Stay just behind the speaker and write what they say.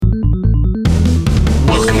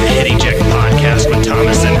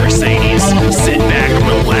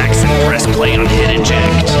gameplay on Hit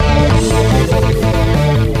Eject.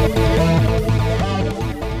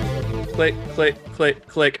 Click, click, click,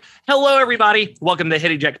 click. Hello, everybody. Welcome to the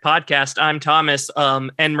Hit Eject podcast. I'm Thomas,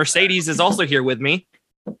 and Mercedes is also here with me.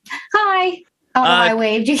 Hi. Oh, I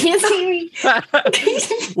waved. You can't see me.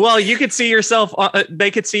 Well, you could see yourself. They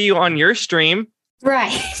could see you on your stream.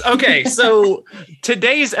 Right. Okay, so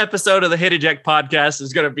today's episode of the Hit Eject podcast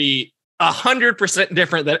is going to be 100%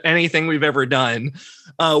 different than anything we've ever done.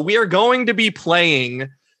 We are going to be playing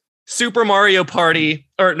Mario Party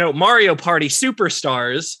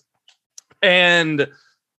Superstars. And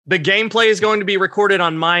the gameplay is going to be recorded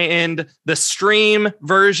on my end. The stream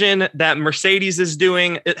version that Mercedes is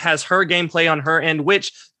doing, it has her gameplay on her end,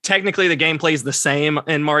 which technically the gameplay is the same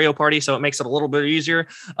in Mario Party, so it makes it a little bit easier.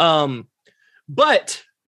 But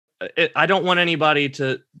I don't want anybody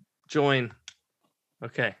to join.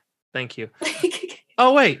 Okay, thank you.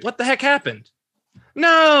 Oh, wait, what the heck happened?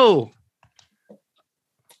 No!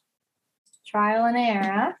 Trial and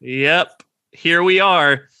error. Yep, here we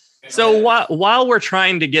are. So while we're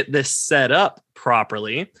trying to get this set up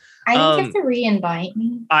properly, I think you have to re-invite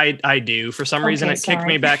me. I do. For some reason, it kicked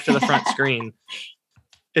me back to the front screen.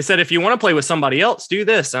 It said, if you want to play with somebody else, do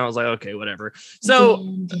this. And I was like, okay, whatever.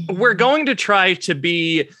 So we're going to try to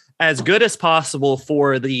be as good as possible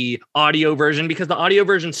for the audio version, because the audio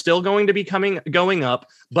version is still going to be going up,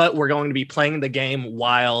 but we're going to be playing the game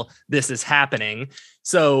while this is happening.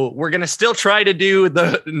 So we're going to still try to do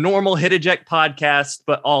the normal Hit Eject podcast,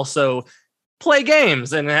 but also play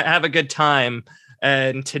games and have a good time.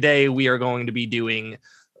 And today we are going to be doing,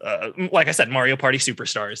 like I said, Mario Party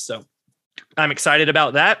Superstars. So I'm excited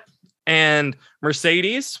about that. And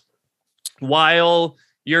Mercedes, while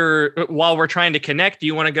we're trying to connect, do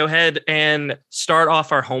you want to go ahead and start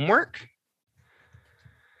off our homework?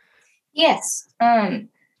 Yes.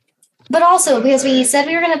 But also, because we said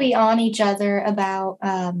we were going to be on each other about,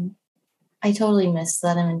 I totally missed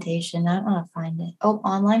that invitation. I don't want to find it. Oh,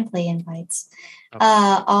 online play invites. Okay.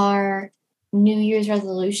 Our New Year's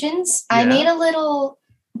resolutions. Yeah. I made a little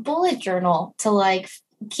bullet journal to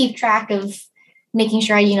keep track of making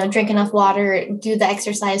sure I, drink enough water, do the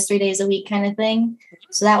exercise 3 days a week kind of thing.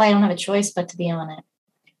 So that way I don't have a choice but to be on it.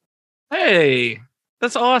 Hey,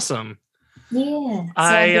 that's awesome. Yeah. So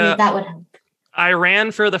I believe that would help. I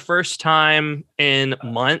ran for the first time in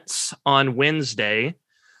months on Wednesday.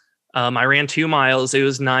 I ran 2 miles. It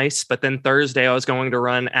was nice. But then Thursday I was going to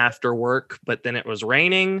run after work, but then it was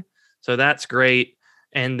raining. So that's great.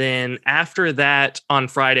 And then after that, on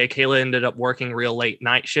Friday, Kayla ended up working real late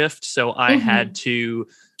night shift. So I had to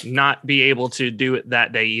not be able to do it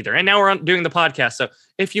that day either. And now we're doing the podcast. So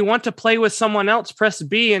if you want to play with someone else, press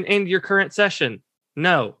B and end your current session.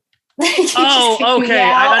 No. Oh, okay.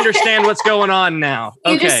 I understand what's going on now.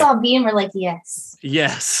 You just saw B and we're like, yes.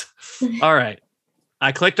 Yes. All right.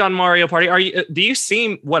 I clicked on Mario Party. Do you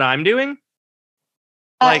see what I'm doing?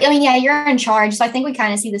 You're in charge, so I think we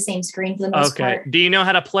kind of see the same screen for the most part. Do you know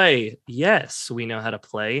how to play? Yes, we know how to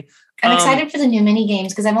play. I'm excited for the new mini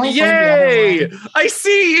games because I've only played the other one. I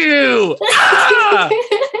see you!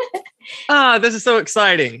 This is so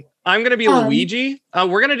exciting. I'm gonna be Luigi.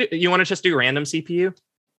 We're gonna do. You want to just do random CPU?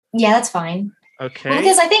 Yeah, that's fine. Okay. Well,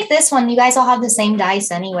 because I think this one you guys all have the same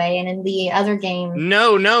dice anyway, and in the other game.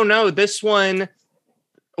 No. This one.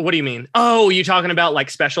 What do you mean? Oh, you talking about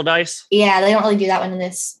special dice? Yeah, they don't really do that one in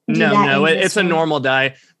this. No, it's a normal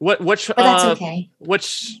die. But that's okay.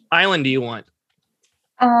 Which island do you want?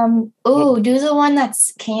 Do the one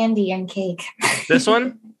that's candy and cake. This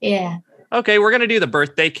one? Yeah. Okay, we're gonna do the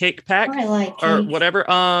birthday cake pack. I like cake. Or whatever.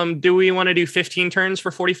 Do we want to do 15 turns for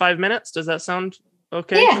 45 minutes? Does that sound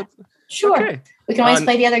okay? Yeah, sure. Okay. We can always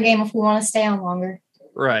play the other game if we want to stay on longer.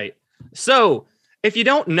 Right. So if you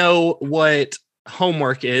don't know what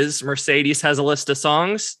homework is, Mercedes has a list of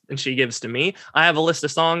songs and she gives to me. I have a list of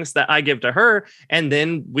songs that I give to her, and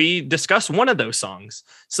then we discuss one of those songs.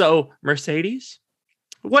 So Mercedes,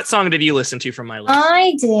 what song did you listen to from my list?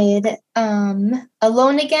 I did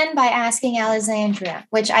Alone Again by Asking Alexandria,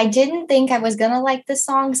 which I didn't think I was gonna like this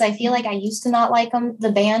song because I feel like I used to not like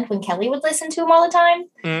the band when Kelly would listen to them all the time.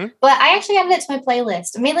 But I actually added it to my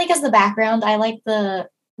playlist, mainly because the background. I like the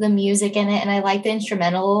music in it, and I like the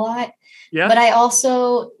instrumental a lot. Yeah. But I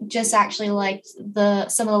also just actually liked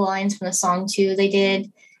some of the lines from the song too. They did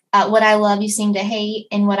What I Love You Seem to Hate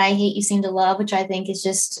and What I Hate You Seem to Love, which I think is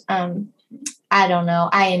just I don't know.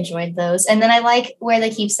 I enjoyed those. And then I like where they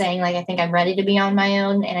keep saying, I think I'm ready to be on my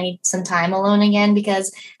own and I need some time alone again,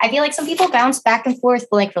 because I feel like some people bounce back and forth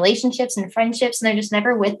with relationships and friendships and they're just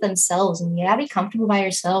never with themselves. And you gotta be comfortable by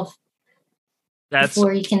yourself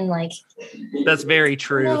before you can That's very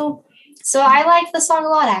true. So I liked the song a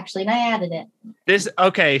lot, actually, and I added it.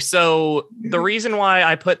 So the reason why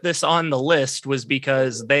I put this on the list was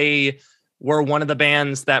because they were one of the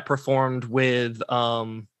bands that performed with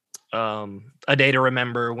A Day to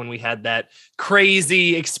Remember when we had that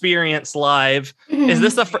crazy experience live. Mm-hmm. Is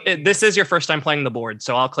this this is your first time playing the board?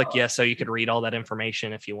 So I'll click yes so you could read all that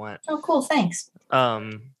information if you want. Oh, cool. Thanks.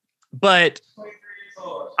 But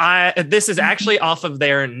this is actually off of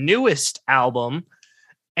their newest album,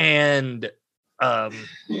 and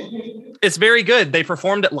it's very good. They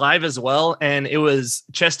performed it live as well, and it was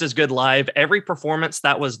just as good live. Every performance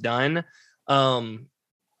that was done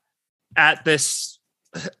at this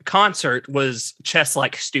concert was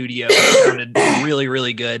Chess-like studio. It sounded really,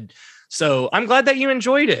 really good. So I'm glad that you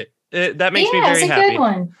enjoyed it. That makes me very happy. Good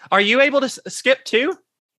one. Are you able to skip too?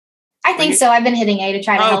 I think so. I've been hitting A to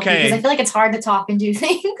try to help you because I feel like it's hard to talk and do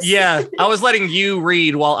things. Yeah, I was letting you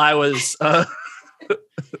read while I was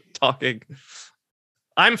talking.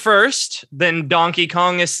 I'm first, then Donkey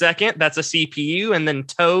Kong is second. That's a CPU, and then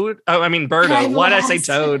Toad. Oh, I mean Birdo. Why did I say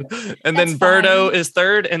Toad? And then Birdo is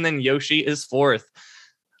third, and then Yoshi is fourth.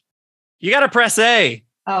 You got to press A.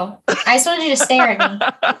 Oh, I just wanted you to stare at me.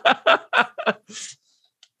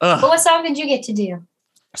 But what song did you get to do?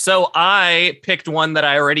 So I picked one that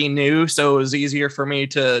I already knew, so it was easier for me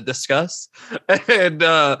to discuss, and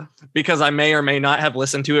because I may or may not have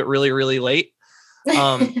listened to it really, really late.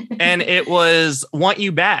 And it was "Want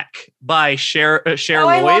You Back" by Cher Lloyd.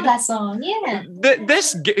 I love that song. Yeah.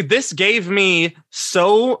 This gave me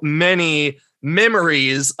so many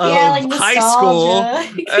memories of high school,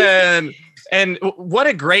 and what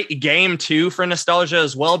a great game too for nostalgia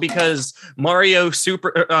as well, because Mario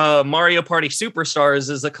Party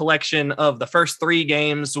Superstars is a collection of the first 3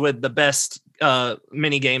 games with the best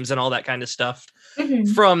mini games and all that kind of stuff.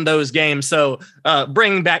 Mm-hmm. From those games. So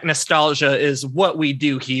bringing back nostalgia is what we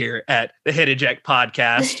do here at the Hit Eject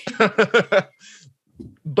podcast.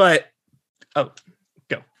 But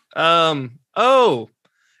go.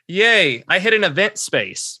 Yay, I hit an event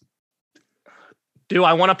space. Do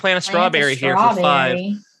I want to plant a strawberry here for 5?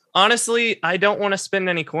 Honestly, I don't want to spend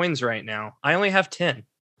any coins right now. I only have 10.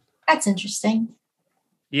 That's interesting.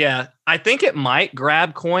 Yeah, I think it might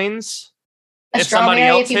grab coins if somebody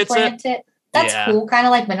else hits it. That's cool. Kind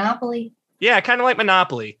of like Monopoly. Yeah, kind of like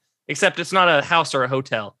Monopoly, except it's not a house or a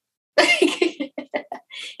hotel.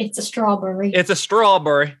 It's a strawberry. It's a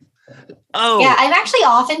strawberry. Oh. Yeah, I'm actually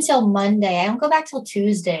off until Monday. I don't go back till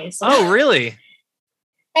Tuesday. So. Oh, really?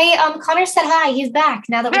 Hey, Connor said hi. He's back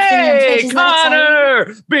now that we're Hey,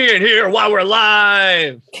 Connor! Being here while we're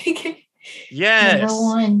live. Yes.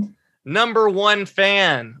 Number one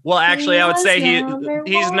fan. Well, actually, I would say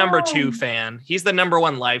he's number 2 fan. He's the number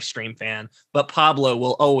 1 live stream fan, but Pablo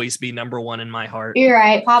will always be number 1 in my heart. You're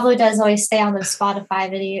right. Pablo does always stay on the Spotify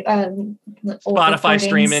video. Spotify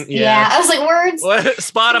streaming. Yeah. I was like, words.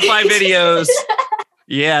 Spotify videos.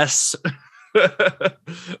 Yes.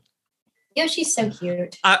 Yoshi's so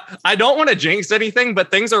cute. I don't want to jinx anything,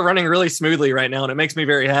 but things are running really smoothly right now, and it makes me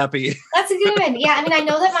very happy. That's good. Yeah, I mean, I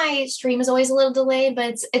know that my stream is always a little delayed,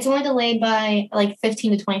 but it's only delayed by like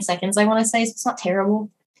 15 to 20 seconds, I want to say, so it's not terrible.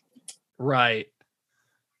 Right.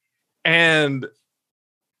 And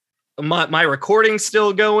my recording's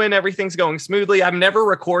still going. Everything's going smoothly. I've never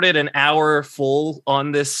recorded an hour full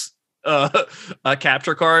on this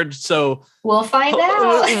capture card, so we'll find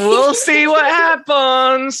out. We'll see what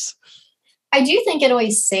happens. I do think it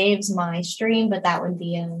always saves my stream, but that would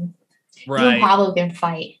be right. You'll probably can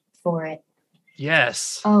fight for it.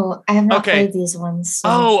 Yes. Oh, I have not played these ones. So.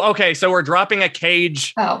 Oh, okay. So we're dropping a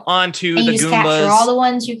cage onto the Goombas. Capture all the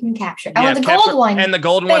ones you can capture. I want the gold one. And the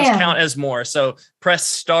gold ones count as more. So press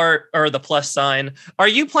start or the plus sign. Are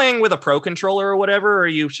you playing with a pro controller or whatever? Or are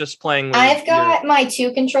you just playing with I've got my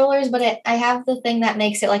 2 controllers, but I have the thing that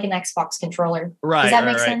makes it like an Xbox controller. Right. Does that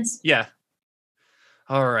make sense? Yeah.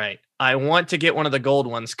 All right. I want to get one of the gold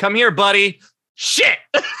ones. Come here, buddy. Shit.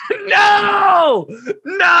 No.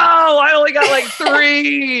 I only got like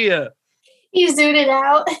 3. You zooted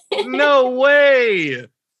out. No way.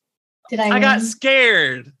 Did I got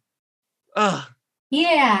scared. Ugh.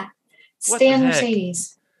 Yeah. Stan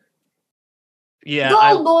Mercedes. Yeah.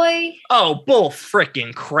 Gold boy. Oh, bull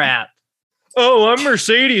freaking crap. Oh, I'm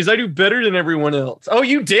Mercedes. I do better than everyone else. Oh,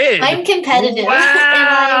 you did. I'm competitive. Wow. And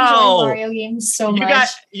I enjoy Mario games so much.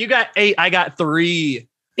 You got 8. I got 3.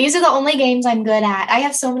 These are the only games I'm good at. I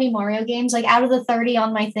have so many Mario games. Like out of the 30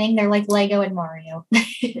 on my thing, they're like Lego and Mario.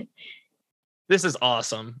 This is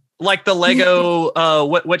awesome. Like the Lego,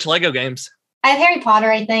 which Lego games? I have Harry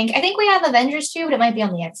Potter, I think. I think we have Avengers too, but it might be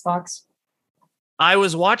on the Xbox. I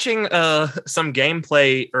was watching some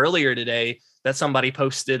gameplay earlier today that somebody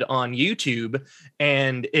posted on YouTube,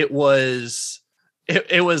 and it was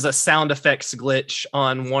a sound effects glitch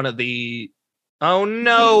on one of the. Oh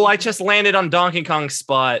no! I just landed on Donkey Kong's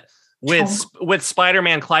spot with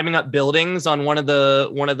Spider-Man climbing up buildings on one of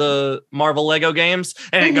the Marvel Lego games,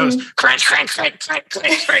 and it goes crunch, crunch, crunch, crunch,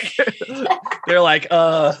 crunch, crunch. They're like,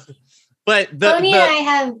 but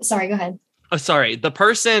sorry, go ahead. Oh, sorry. The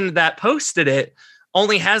person that posted it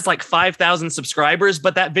only has like 5,000 subscribers,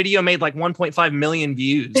 but that video made like 1.5 million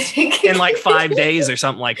views in like 5 days or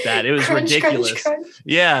something like that. It was ridiculous. Crunch.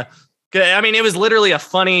 Yeah. I mean, it was literally a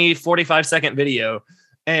funny 45-second video,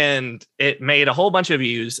 and it made a whole bunch of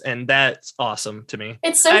views, and that's awesome to me.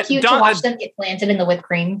 It's so cute to watch them get planted in the whipped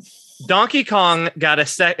cream. Donkey Kong got a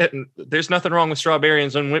second. There's nothing wrong with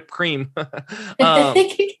strawberries and whipped cream.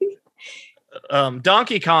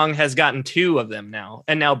 Donkey Kong has gotten 2 of them now,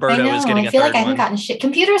 and now Birdo is getting a third one. I feel like I haven't gotten shit.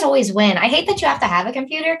 Computers always win. I hate that you have to have a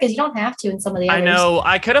computer because you don't have to in some of the others. I know.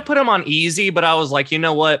 I could have put them on easy, but I was like, you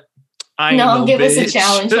know what? Give us a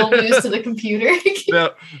challenge. We'll lose to the computer.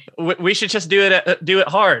 No, we should just do it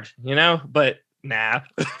hard, you know. But nah.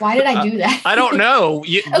 Why did I do that? I don't know.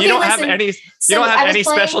 You don't have any. You don't have any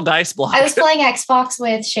special dice blocks. I was playing Xbox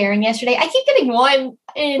with Sharon yesterday. I keep getting 1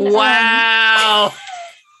 in. Wow.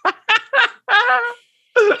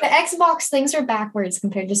 The Xbox things are backwards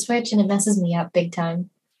compared to Switch, and it messes me up big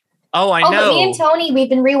time. Oh, I know. But me and Tony, we've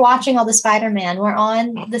been rewatching all the Spider-Man. We're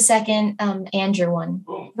on the second Andrew one.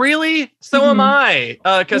 Really? So am I.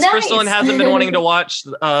 Because Crystalline hasn't been wanting to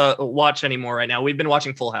watch anymore right now. We've been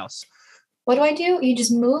watching Full House. What do I do? You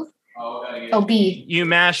just move? B. You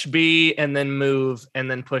mash B and then move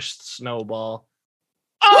and then push snowball.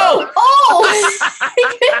 Oh!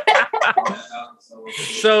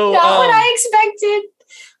 So not what I expected.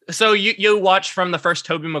 So you watch from the first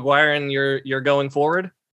Tobey Maguire and you're going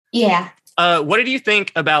forward? Yeah. What did you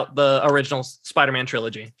think about the original Spider-Man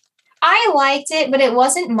trilogy? I liked it, but it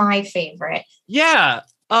wasn't my favorite. Yeah.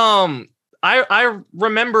 I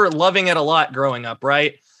remember loving it a lot growing up,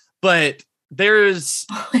 right? But there's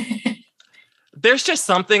just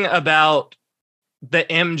something about the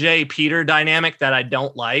MJ Peter dynamic that I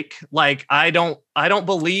don't like. Like I don't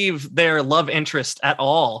believe their love interest at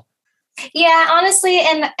all. Yeah, honestly,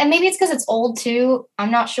 and maybe it's because it's old too.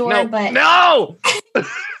 I'm not sure, but no.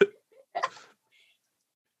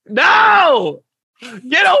 No!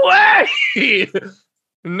 Get away!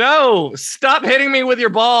 No! Stop hitting me with your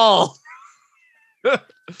ball!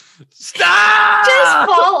 Stop! Just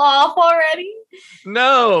fall off already?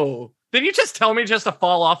 No. Did you just tell me just to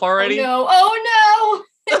fall off already? Oh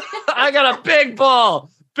no! I got a big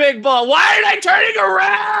ball! Big ball! Why aren't I turning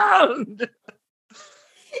around?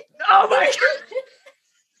 Oh my God!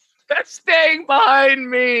 That's staying behind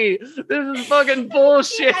me! This is fucking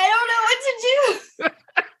bullshit! I don't know what to do!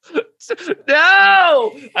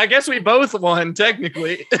 No, I guess we both won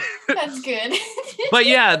technically. That's good. But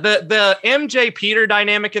yeah, the MJ Peter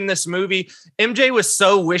dynamic in this movie, MJ was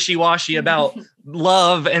so wishy-washy about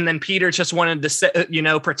love, and then Peter just wanted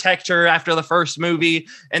to protect her after the first movie,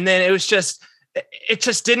 and then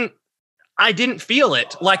I didn't feel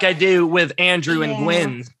it like I do with Andrew and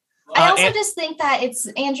Gwen. I also just think that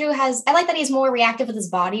I like that he's more reactive with his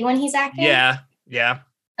body when he's acting. Yeah.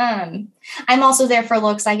 I'm also there for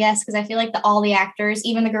looks, I guess, because I feel like all the actors,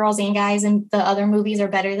 even the girls and guys in the other movies, are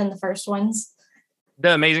better than the first ones.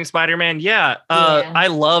 The Amazing Spider-Man, yeah. I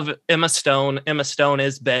love Emma Stone. Emma Stone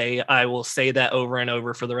is bae. I will say that over and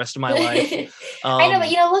over for the rest of my life. I know, but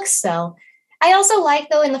looks so. I also like,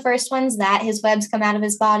 though, in the first ones that his webs come out of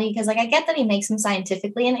his body, because I get that he makes them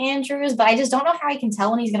scientifically in Andrews, but I just don't know how he can tell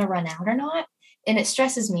when he's going to run out or not. And it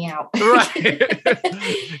stresses me out. Right.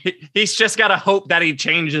 He's just got to hope that he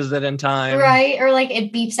changes it in time. Right. Or like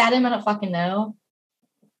it beeps at him. I don't fucking know.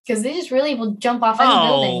 Because they just really will jump off any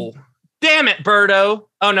building. Damn it, Birdo.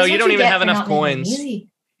 Oh, no, you don't even have enough coins. You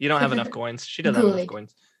don't have enough coins. She doesn't have enough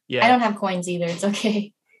coins. Yeah. I don't have coins either. It's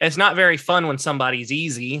okay. It's not very fun when somebody's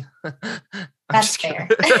easy. That's fair.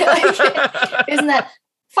 Isn't that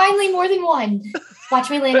finally more than one? Watch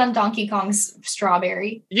me land on Donkey Kong's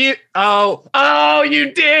strawberry. You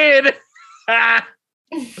did.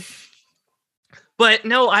 But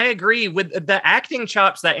no, I agree with the acting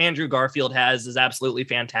chops that Andrew Garfield has is absolutely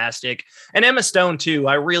fantastic. And Emma Stone too.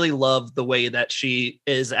 I really love the way that she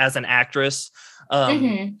is as an actress.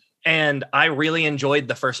 And I really enjoyed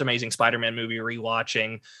the first Amazing Spider-Man movie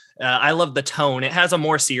rewatching. I love the tone. It has a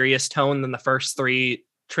more serious tone than the first 3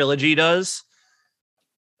 trilogy does.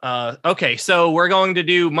 Okay, so we're going to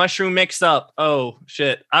do mushroom mix up. Oh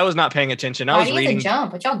shit, I was not paying attention. I was reading.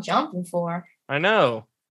 Jump. What y'all jumping for? I know.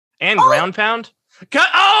 And ground pound.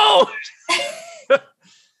 Oh!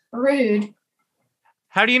 Rude.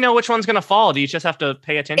 How do you know which one's going to fall? Do you just have to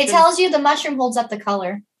pay attention? It tells you the mushroom holds up the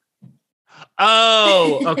color.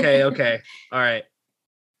 Oh, okay. All right.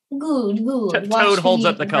 Good. Toad holds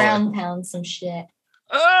up the color. Ground pound some shit.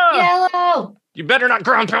 Yellow! You better not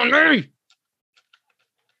ground pound me!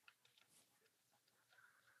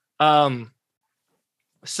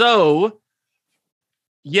 So,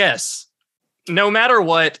 yes, no matter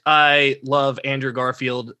what, I love Andrew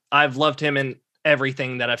Garfield. I've loved him in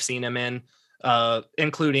everything that I've seen him in,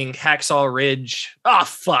 including Hacksaw Ridge. Oh,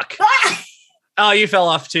 fuck. Oh, you fell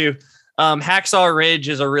off too. Hacksaw Ridge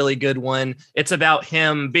is a really good one. It's about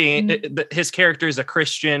him being, his character is a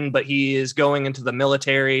Christian, but he is going into the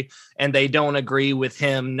military and they don't agree with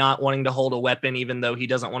him not wanting to hold a weapon, even though he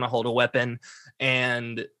doesn't want to hold a weapon.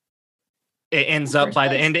 And it ends up by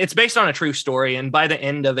the end, it's based on a true story. And by the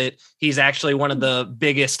end of it, he's actually one of the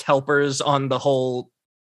biggest helpers on the whole,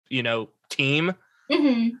 team.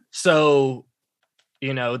 Mm-hmm. So,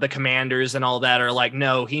 the commanders and all that are like,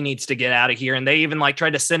 no, he needs to get out of here. And they even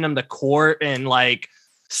tried to send him to court and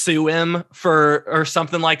sue him or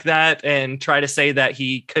something like that. And try to say that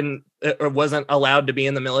he couldn't or wasn't allowed to be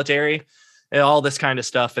in the military and all this kind of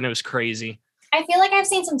stuff. And it was crazy. I feel like I've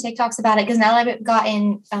seen some TikToks about it because now that I've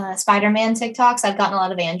gotten Spider-Man TikToks, I've gotten a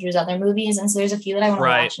lot of Andrew's other movies. And so there's a few that I want to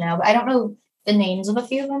watch now, but I don't know the names of a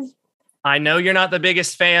few of them. I know you're not the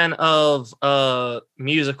biggest fan of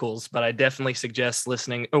musicals, but I definitely suggest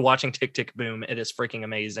listening or watching Tick, Tick, Boom. It is freaking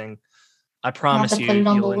amazing. I promise you,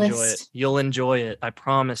 you'll enjoy it. You'll enjoy it. I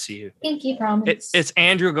promise you. Pinky promise. It's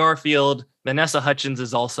Andrew Garfield. Vanessa Hudgens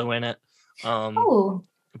is also in it.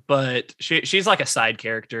 But she's like a side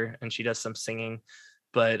character and she does some singing.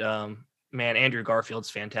 But man, Andrew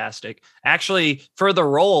Garfield's fantastic. Actually, for the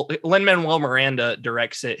role, Lin-Manuel Miranda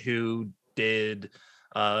directs it, who did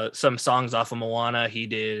some songs off of Moana. He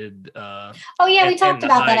did we talked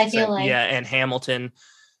about that, I feel like. Yeah, and Hamilton.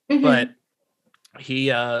 Mm-hmm. But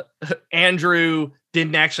he Andrew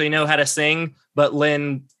didn't actually know how to sing, but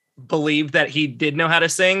Lin believed that he did know how to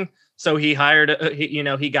sing. So he hired,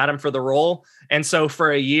 he got him for the role. And so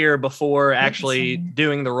for a year before actually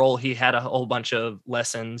doing the role, he had a whole bunch of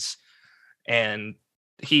lessons, and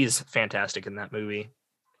he's fantastic in that movie.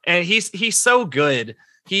 And he's so good.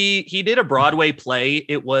 He did a Broadway play.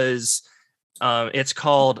 It was, it's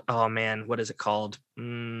called, oh man, what is it called?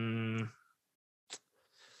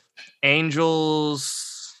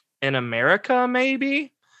 Angels in America,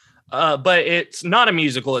 maybe? But it's not a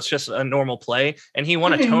musical. It's just a normal play. And he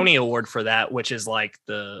won a Tony Award for that, which is like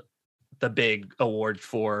the big award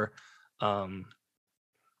for,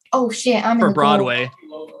 oh shit, I'm for in Broadway.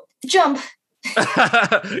 Goal. Jump.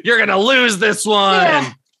 You're going to lose this one.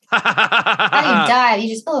 Yeah. I didn't die. You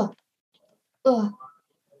just,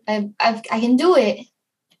 I can do it.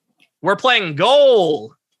 We're playing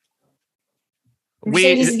goal.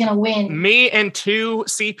 Mercedes is gonna win. Me and two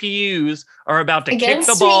CPUs are about to kick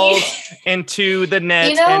the balls into the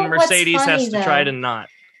net, and Mercedes has to try to not.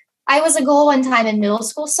 I was a goal one time in middle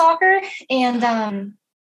school soccer, and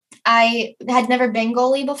I had never been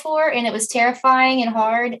goalie before, and it was terrifying and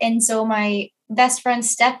hard. And so my best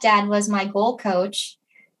friend's stepdad was my goal coach.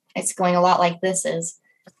 It's going a lot like this is.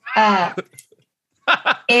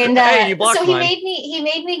 And hey, so he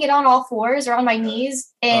made me get on all fours or on my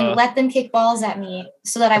knees and let them kick balls at me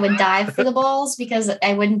so that I would dive for the balls because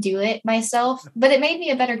I wouldn't do it myself. But it made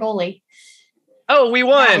me a better goalie. Oh, we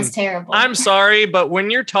won. That was terrible. I'm sorry, but when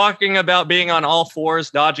you're talking about being on all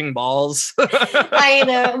fours, dodging balls. I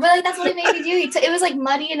know, but that's what it made me do. It was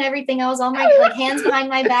muddy and everything. I was on my hands behind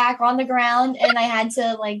my back on the ground, and I had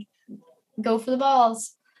to go for the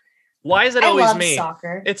balls. Why is it always me?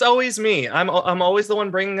 Soccer. It's always me. I'm always the one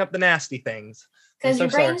bringing up the nasty things. Because your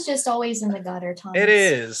brain's just always in the gutter, Thomas. It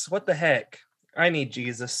is. What the heck? I need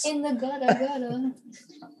Jesus. In the gutter.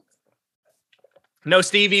 No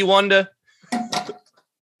Stevie Wonder.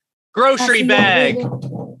 Grocery bag.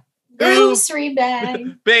 Grocery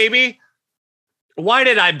bag. Baby. Why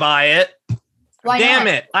did I buy it? Why Damn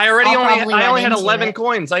not? it. I only had 11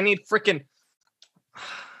 coins. I need freaking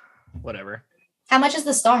whatever. How much is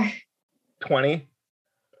the star? 20.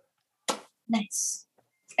 Nice.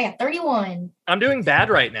 I got 31. I'm doing bad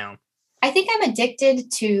right now. I think I'm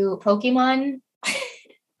addicted to Pokemon.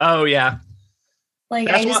 Oh, yeah.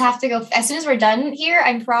 I just have to go. As soon as we're done here,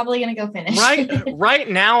 I'm probably going to go finish. Right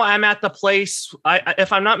now, I'm at the place,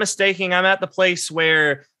 if I'm not mistaken, I'm at the place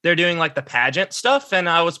where they're doing the pageant stuff. And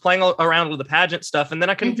I was playing around with the pageant stuff. And then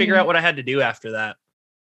I couldn't figure out what I had to do after that.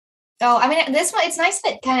 Oh, I mean, this one, it's nice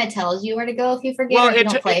that it kind of tells you where to go if you forget or you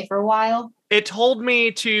don't play for a while. It told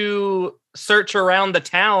me to search around the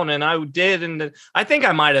town, and I did, and I think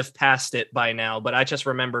I might have passed it by now, but I just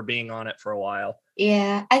remember being on it for a while.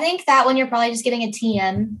 Yeah, I think that one you're probably just getting a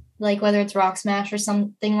TM, like whether it's Rock Smash or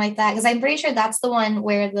something like that, because I'm pretty sure that's the one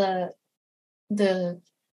where the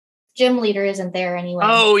gym leader isn't there anyway.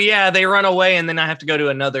 Oh, yeah, they run away, and then I have to go to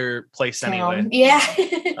another place anyway. Yeah.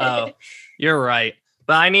 Oh, you're right.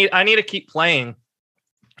 But I need to keep playing.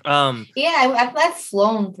 Yeah, I've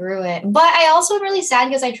flown through it, but I also am really sad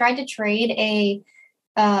because I tried to trade a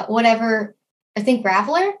whatever, I think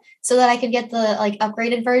Graveler, so that I could get the like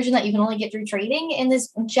upgraded version that you can only get through trading in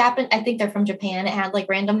this Japan. I think they're from Japan. It had like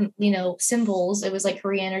random, symbols. It was like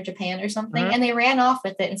Korean or Japan or something, and they ran off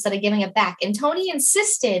with it instead of giving it back. And Tony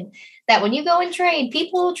insisted that when you go and trade,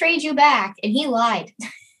 people will trade you back, and he lied.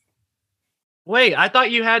 Wait, I thought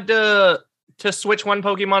you had to switch one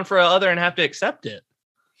Pokemon for another and have to accept it.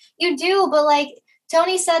 You do, but like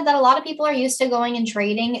Tony said that a lot of people are used to going and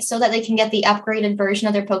trading so that they can get the upgraded version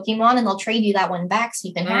of their Pokemon and they'll trade you that one back so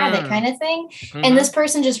you can have it kind of thing. Mm-hmm. And this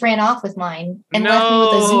person just ran off with mine and left me with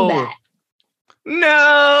a Zubat.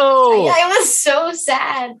 No! I was so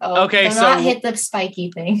sad. Oh, okay, do not hit the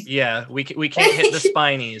spiky thing. Yeah, we can't hit the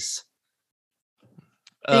spinies.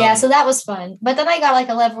 Yeah, so that was fun. But then I got like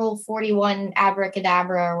a level 41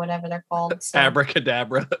 Abracadabra or whatever they're called. So.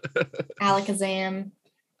 Abracadabra. Alakazam.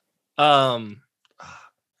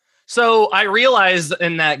 So I realized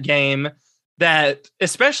in that game that,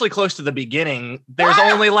 especially close to the beginning, there's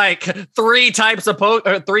only like three types of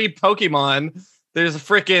three Pokemon. There's a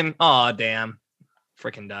freaking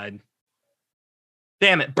freaking died.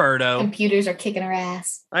 Damn it, Birdo. Computers are kicking our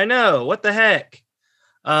ass. I know. What the heck?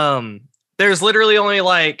 There's literally only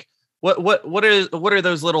like what are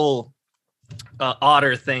those little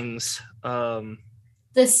otter things? The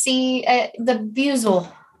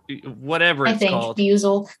Buizel. Whatever it's called.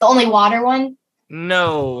 Buizel. The only water one?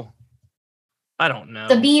 No. I don't know.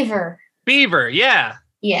 The beaver. Beaver, yeah.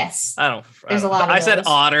 Yes. There's a lot of those. I said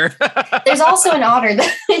otter. There's also an otter. There's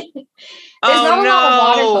not a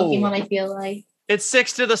lot of water Pokemon, I feel like. It's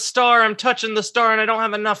 6 to the star. I'm touching the star and I don't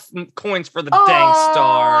have enough coins for the dang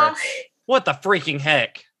star. What the freaking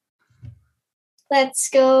heck? Let's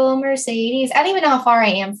go, Mercedes. I don't even know how far I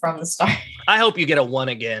am from the star. I hope you get a 1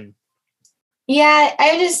 again. Yeah,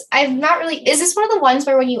 I've not really. Is this one of the ones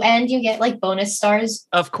where when you end, you get like bonus stars?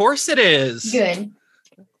 Of course it is. Good.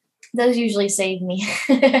 Those usually save me.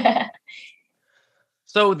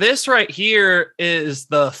 So this right here is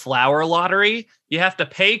the flower lottery. You have to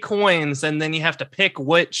pay coins and then you have to pick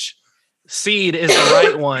which seed is the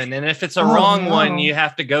right one. And if it's a wrong one, you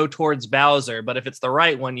have to go towards Bowser. But if it's the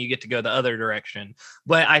right one, you get to go the other direction.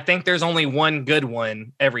 But I think there's only one good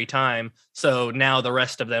one every time. So now the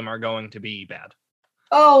rest of them are going to be bad.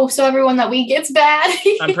 Oh, so everyone that we get's bad?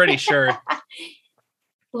 I'm pretty sure.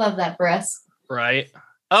 Love that for us. Right.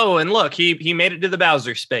 Oh, and look, he made it to the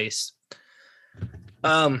Bowser space.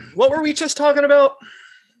 What were we just talking about?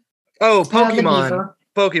 Oh, Pokemon.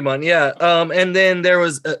 Pokemon, yeah. And then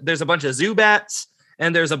there's a bunch of Zubats,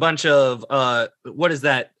 and there's a bunch of what is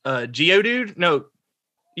that? Geodude? No,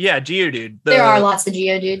 yeah, Geodude. There are lots of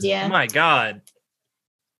Geodudes, yeah. Oh my god.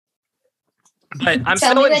 But I'm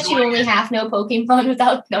Tell me that you only have no Pokemon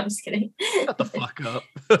without. No, I'm just kidding. Shut the fuck up.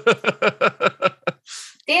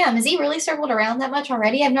 Damn, has he really circled around that much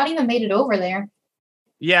already? I've not even made it over there.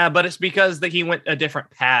 Yeah, but it's because he went a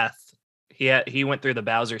different path. He went through the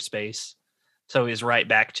Bowser space, so he's right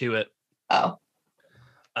back to it. Oh.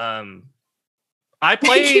 I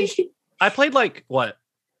played like what?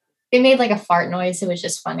 It made like a fart noise. It was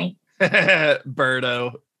just funny.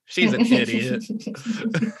 Birdo. She's an idiot.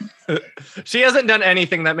 She hasn't done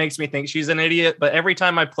anything that makes me think she's an idiot, but every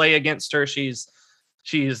time I play against her, she's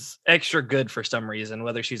extra good for some reason,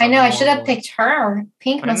 whether she's... I know, I should have picked her.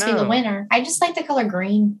 Pink must be the winner. I just like the color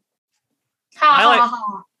green.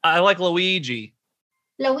 I like Luigi.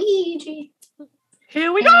 Luigi.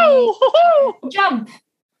 Here we go! Jump!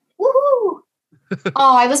 Woohoo!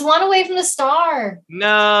 Oh, I was 1 away from the star.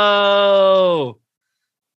 No!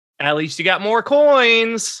 At least you got more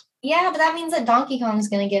coins. Yeah, but that means that Donkey Kong's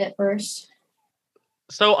going to get it first.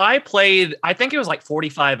 So I played, I think it was like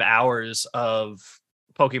 45 hours of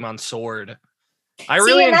Pokemon Sword. I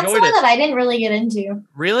really enjoyed it. That's the one that I didn't really get into.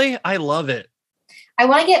 Really? I love it. I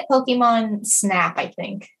want to get Pokemon Snap, I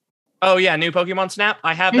think. Oh, yeah, new Pokemon Snap?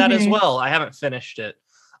 I have that as well. I haven't finished it.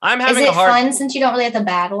 Is it fun since you don't really have to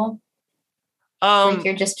battle? Like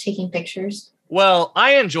you're just taking pictures? Well,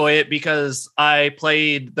 I enjoy it because I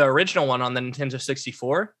played the original one on the Nintendo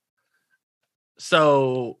 64.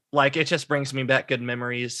 So, like, it just brings me back good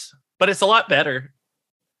memories. but it's a lot better.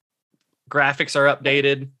 Graphics are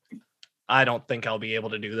updated. I don't think I'll be able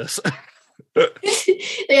to do this.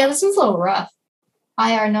 Yeah, this one's a little rough.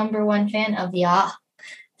 I are number one fan of ya.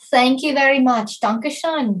 Thank you very much.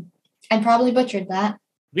 Dankeschön. I probably butchered that.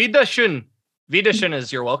 Wiederschön. Wiederschön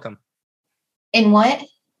is you're welcome. In what?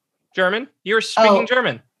 German? You were speaking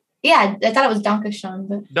German. Yeah, I thought it was Dankeschön.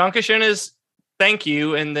 But... Dankeschön is thank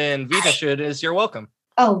you, and then Wiederschön is you're welcome.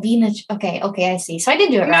 Oh, Wiener. Okay, I see. So I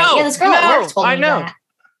did do it right. Yeah, this girl at work told me that.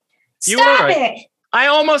 Stop it! I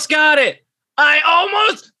almost got it. Damn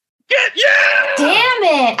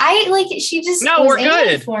it! She just we're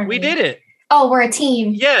good. We did it. Oh, we're a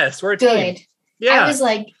team. Yes, we're a team. Good. Yeah. I was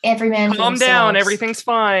like, every man. Calm down. Everything's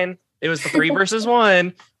fine. It was the 3 versus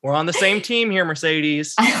 1. We're on the same team here,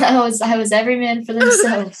 Mercedes. I was every man for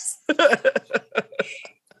themselves.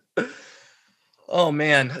 Oh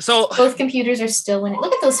man! So both computers are still in it.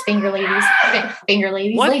 Look at those finger ladies.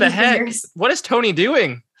 What the heck? Fingers. What is Tony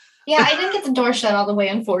doing? Yeah, I didn't get the door shut all the way.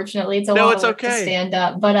 Unfortunately, it's a lot of work to stand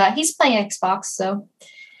up. But he's playing Xbox, so.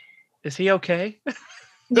 Is he okay?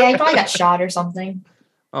 Yeah, he probably got shot or something.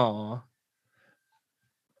 Oh.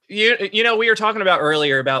 You know, we were talking about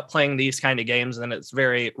earlier about playing these kind of games, and it's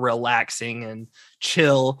very relaxing and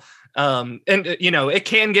chill. And it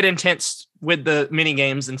can get intense with the mini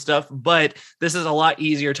games and stuff, but this is a lot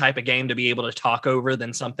easier type of game to be able to talk over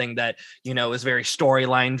than something that, is very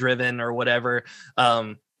storyline driven or whatever.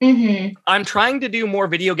 I'm trying to do more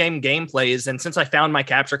video game gameplays, and since I found my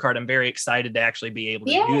capture card, I'm very excited to actually be able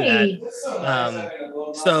to do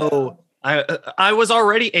that. So I was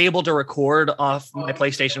already able to record off my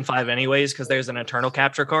PlayStation 5 anyways, because there's an internal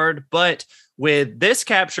capture card, but with this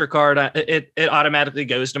capture card, it automatically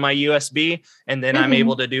goes to my USB, and then I'm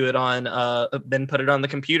able to do it on, then put it on the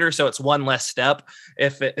computer. So it's one less step.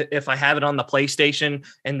 If I have it on the PlayStation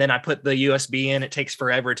and then I put the USB in, it takes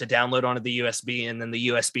forever to download onto the USB and then the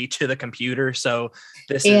USB to the computer. So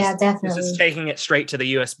this is taking it straight to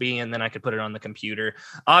the USB, and then I could put it on the computer.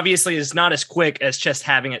 Obviously, it's not as quick as just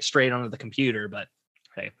having it straight onto the computer, but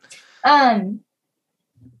hey.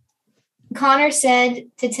 Connor said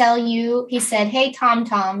to tell you, he said, "Hey, Tom,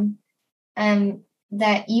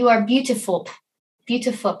 that you are beautiful.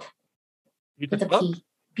 Beautiful. With a P.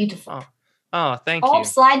 Beautiful. Oh, thank you.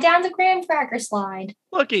 Slide down the graham cracker slide.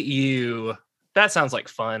 Look at you. That sounds like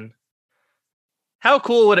fun. How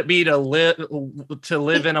cool would it be to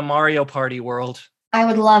live in a Mario Party world? I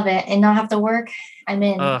would love it and not have to work. I'm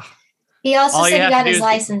in. He also said he got his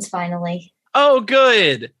license finally. Oh,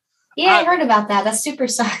 good. Yeah, I heard about that. That super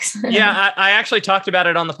sucks. Yeah, I actually talked about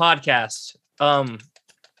it on the podcast. How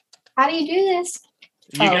do you do this?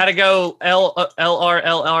 You got to go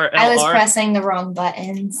LR. I was pressing the wrong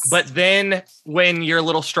buttons. But then when your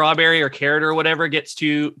little strawberry or carrot or whatever gets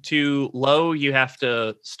too low, you have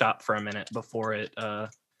to stop for a minute before it.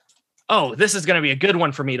 This is going to be a good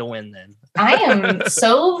one for me to win then. I am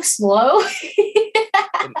so slow.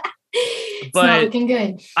 It's not looking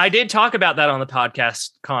good. I did talk about that on the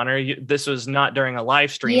podcast, Connor. This was not during a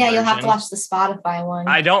live stream. Yeah, you'll have to watch the Spotify one.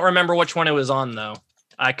 I don't remember which one it was on, though.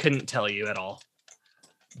 I couldn't tell you at all.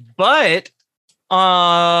 But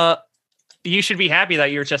you should be happy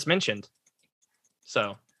that you were just mentioned.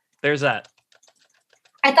 So there's that.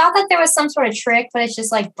 I thought that there was some sort of trick, but it's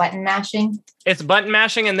just like button mashing. It's button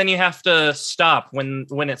mashing, and then you have to stop when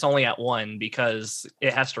it's only at 1 because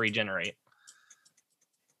it has to regenerate.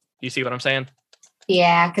 You see what I'm saying?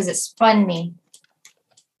 Yeah, because it spun me.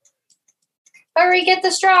 Hurry, get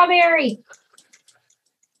the strawberry.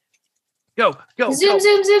 Go. Zoom.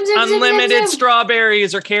 Unlimited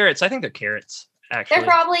strawberries or carrots. I think they're carrots, actually. They're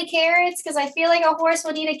probably carrots because I feel like a horse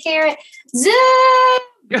would eat a carrot. Zoom!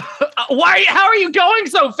 How are you going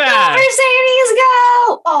so fast? Go, Mercedes,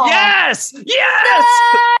 go! Oh. Yes!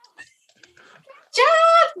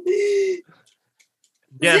 Jump!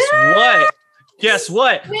 Guess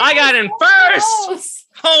what? I got in first,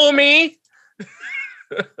 homie.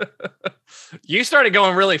 You started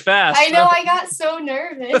going really fast. I know. I got so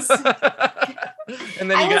nervous. And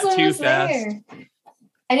then you got too fast. There.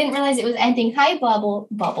 I didn't realize it was ending. Hi,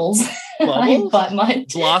 Bubbles. Hi, Butt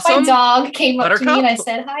Munch. Blossom? My dog came up Buttercup? to me and I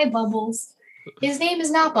said, "Hi, Bubbles." His name is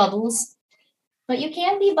not Bubbles, but you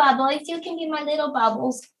can be Bubbles. You can be my little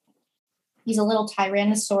Bubbles. He's a little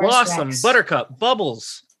Tyrannosaurus Blossom, Rex. Buttercup,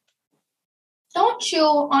 Bubbles. Don't chew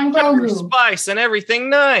on Grogu. Spice and everything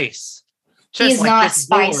nice. He's like not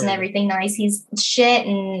spice and everything nice. He's shit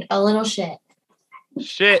and a little shit.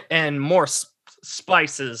 Shit and more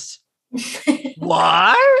spices.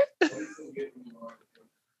 What?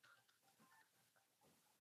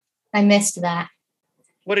 I missed that.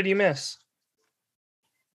 What did you miss?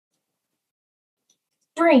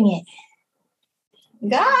 Bring it.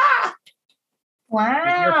 Ah!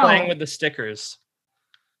 Wow. You're playing with the stickers.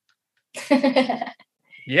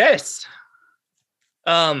 Yes.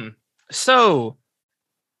 So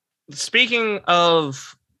speaking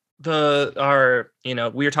of we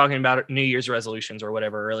were talking about New Year's resolutions or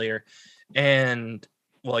whatever earlier, and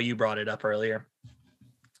you brought it up earlier.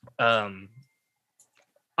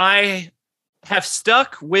 I have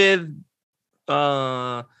stuck with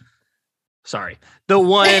the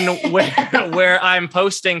one where I'm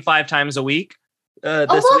posting 5 times a week.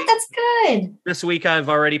 That's good. This week I've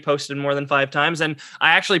already posted more than 5 times, and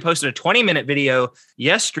I actually posted a 20-minute video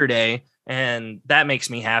yesterday, and that makes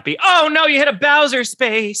me happy. Oh no, you hit a Bowser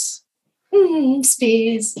space.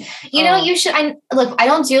 Space. You should. I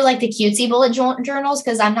don't do like the cutesy bullet journals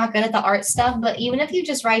because I'm not good at the art stuff. But even if you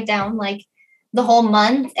just write down like the whole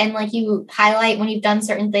month and like you highlight when you've done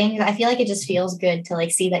certain things, I feel like it just feels good to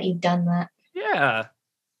like see that you've done that. Yeah.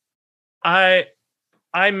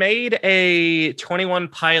 I made a 21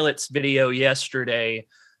 Pilots video yesterday,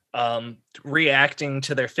 reacting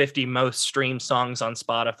to their 50 most streamed songs on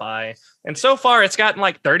Spotify. And so far it's gotten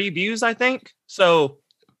like 30 views, I think. So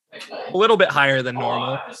a little bit higher than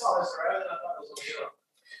normal.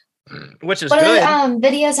 Which is good. What other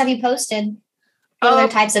videos have you posted? What other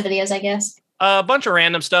types of videos, I guess? A bunch of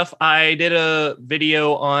random stuff. I did a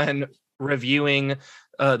video on reviewing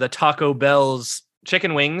the Taco Bell's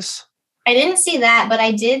chicken wings. I didn't see that, but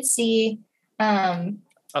I did see I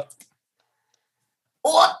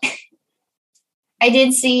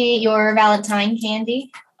did see your Valentine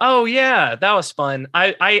candy. Oh yeah, that was fun.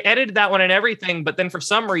 I edited that one and everything, but then for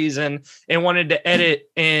some reason it wanted to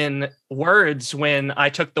edit in words when I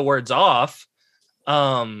took the words off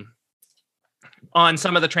on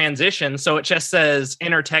some of the transitions. So it just says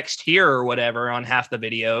enter text here or whatever on half the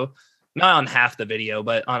video. Not on half the video,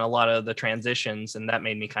 but on a lot of the transitions, and that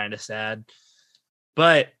made me kind of sad.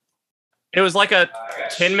 But it was like a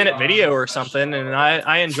 10-minute video or something, and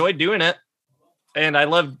I enjoyed doing it, and I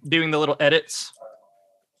love doing the little edits.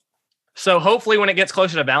 So hopefully when it gets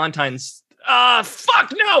closer to Valentine's...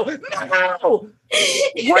 fuck no! No!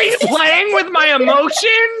 Were you playing with my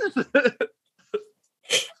emotions?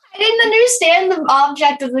 I didn't understand the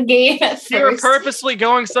object of the game at first. You were purposely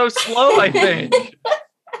going so slow, I think.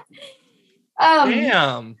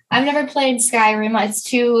 Damn. I've never played Skyrim. It's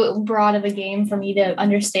too broad of a game for me to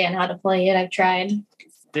understand how to play it. I've tried.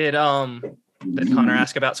 Did Connor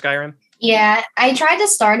ask about Skyrim? Yeah, I tried to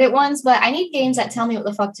start it once, but I need games that tell me what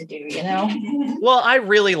the fuck to do, you know? Well, I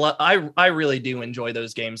really do enjoy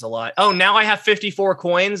those games a lot. Oh, now I have 54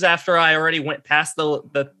 coins after I already went past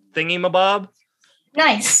the thingy-mabob.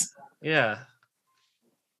 Nice. Yeah.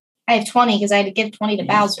 I have 20 because I had to give 20 to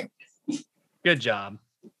Bowser. Good job.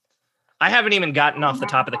 I haven't even gotten off the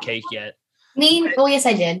top of the cake yet. Yes,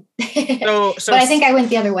 I did. So but I think I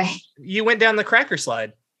went the other way. You went down the cracker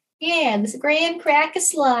slide. Yeah, this grand cracker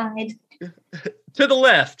slide. To the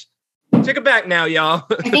left. Take it back now, y'all.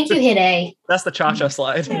 I think you hit A. That's the cha-cha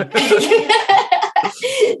slide.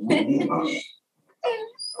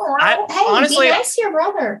 Honestly, be nice to your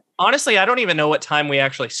brother. Honestly, I don't even know what time we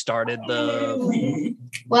actually started the...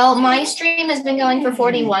 Well, my stream has been going for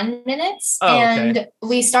 41 minutes, and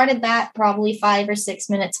we started that probably 5 or 6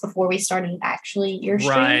 minutes before we started actually your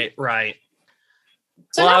stream. Right.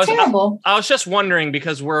 So not terrible. I was just wondering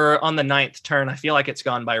because we're on the 9th turn. I feel like it's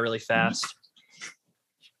gone by really fast.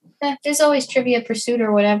 There's always Trivia Pursuit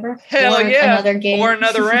or whatever. Hell yeah. Another game. Or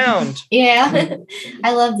another round. Yeah.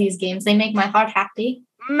 I love these games. They make my heart happy.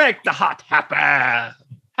 Make the heart happy.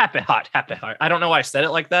 Happy heart. I don't know why I said it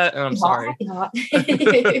like that, and I'm sorry.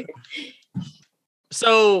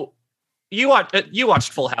 So you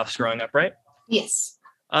watched Full House growing up, right? Yes.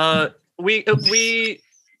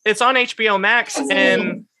 It's on HBO Max,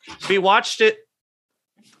 and we watched it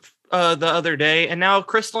the other day, and now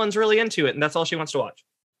Crystalline's really into it, and that's all she wants to watch.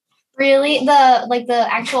 Really? The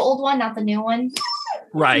actual old one, not the new one?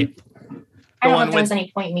 Right. I don't know if there was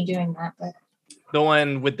any point in me doing that, but the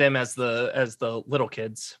one with them as the little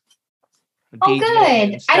kids. Oh,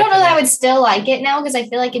 good. I don't know that I would still like it now because I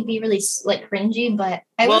feel like it'd be really like cringy, but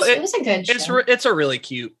it was a good show. It's a really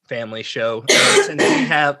cute family show.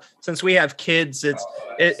 Since we have kids,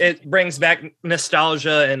 it brings back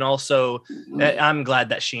nostalgia, and also I'm glad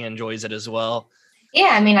that she enjoys it as well. Yeah,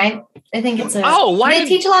 I mean, I think it's they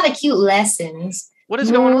teach a lot of cute lessons. What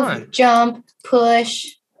is going on? Jump, push.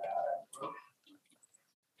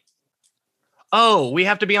 Oh, we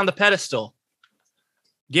have to be on the pedestal.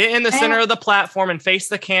 Get in the center of the platform and face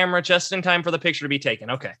the camera just in time for the picture to be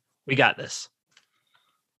taken. Okay, we got this.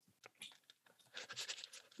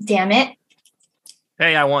 Damn it.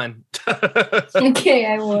 Hey, I won. Okay,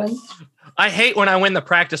 I won. I hate when I win the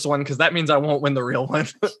practice one because that means I won't win the real one.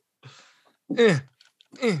 I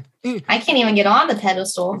can't even get on the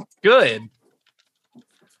pedestal. Good.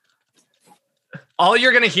 All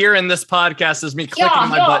you're going to hear in this podcast is me clicking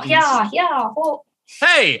my buttons. Well,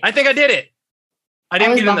 hey, I think I did it. I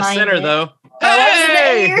didn't get in the center, though.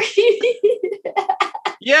 Hey!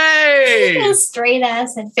 Yay! A straight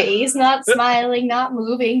ass face, not smiling, not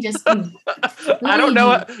moving, just. I don't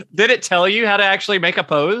know. Did it tell you how to actually make a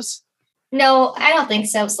pose? No, I don't think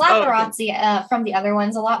so. Slapperazzi from the other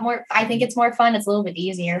one's a lot more. I think it's more fun. It's a little bit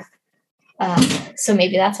easier. So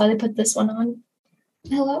maybe that's why they put this one on.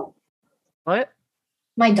 Hello? What?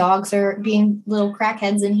 My dogs are being little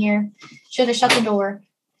crackheads in here. Should have shut the door.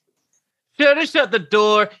 Should have shut the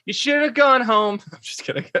door. You should have gone home. I'm just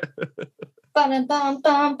kidding. That's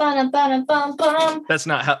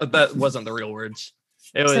not how. That wasn't the real words.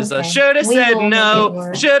 It was okay. Should have said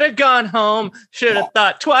no. Should have gone home. Should have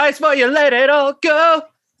thought twice before you let it all go.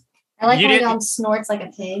 I like my dog snorts like a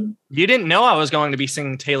pig. You didn't know I was going to be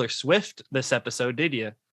singing Taylor Swift this episode, did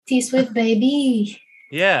you? T Swift, baby.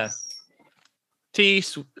 Yeah.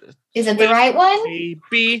 Is it the right one?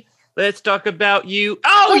 Baby. Let's talk about you.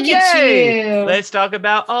 Oh, yay! Let's talk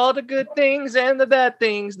about all the good things and the bad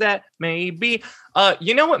things that may be.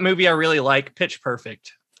 You know what movie I really like? Pitch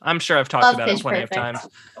Perfect. I'm sure I've talked about it plenty of times.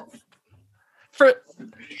 I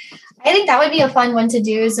think that would be a fun one to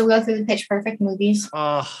do, is to go through the Pitch Perfect movies.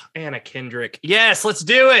 Oh, Anna Kendrick. Yes, let's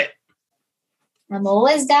do it. I'm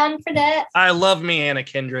always down for that. I love me Anna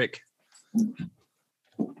Kendrick.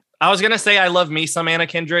 I was going to say I love me some Anna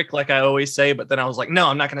Kendrick, like I always say, but then I was like, no,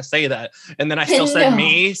 I'm not going to say that. And then I still said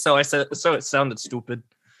me, so I said, so it sounded stupid.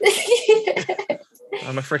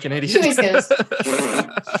 I'm a freaking idiot.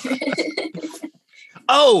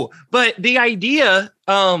 Oh, but the idea,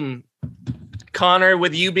 Connor,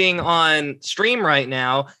 with you being on stream right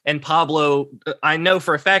now, and Pablo, I know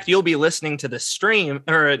for a fact you'll be listening to the stream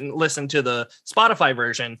or listen to the Spotify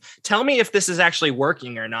version. Tell me if this is actually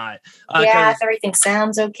working or not. Yeah, if everything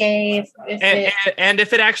sounds okay. And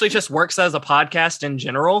if it actually just works as a podcast in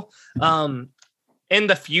general. In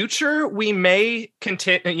the future, we may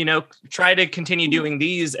try to continue doing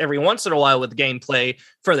these every once in a while with gameplay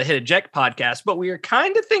for the Hit Eject podcast. But we are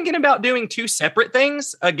kind of thinking about doing two separate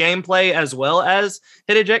things, a gameplay as well as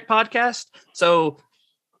Hit Eject podcast. So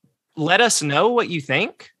let us know what you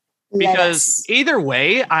think, because either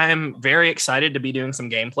way, I'm very excited to be doing some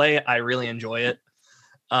gameplay. I really enjoy it.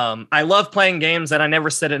 I love playing games that I never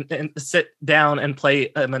sit down and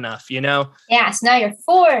play them enough, you know? Yes, now you're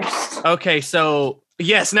forced. Okay, so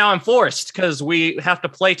yes, now I'm forced because we have to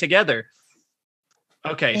play together.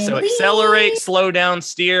 Okay, so accelerate, slow down,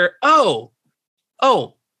 steer. Oh,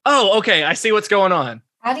 okay, I see what's going on.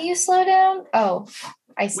 How do you slow down? Oh,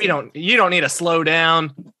 I see. You don't need to slow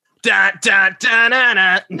down. Da, da, da, na,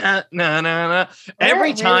 na, na, na, na.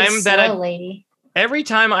 Every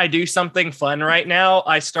time I do something fun right now,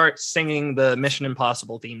 I start singing the Mission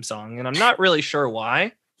Impossible theme song, and I'm not really sure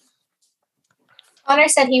why. Connor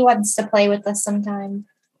said he wants to play with us sometime.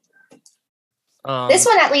 This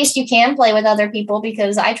one, at least you can play with other people,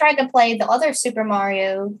 because I tried to play the other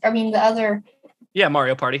Mario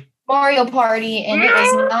Party. Mario Party, and it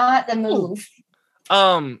was not the move.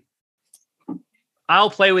 I'll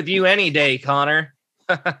play with you any day, Connor.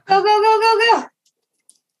 Go.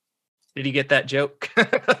 Did you get that joke?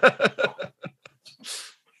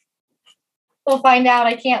 We'll find out.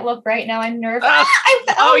 I can't look right now. I'm nervous.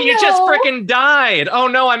 You just freaking died. Oh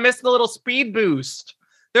no, I missed the little speed boost.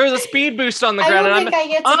 There was a speed boost on the ground.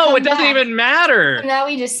 It doesn't even matter. So now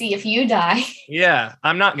we just see if you die. Yeah,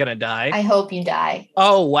 I'm not going to die. I hope you die.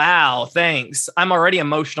 Oh, wow. Thanks. I'm already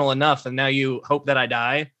emotional enough, and now you hope that I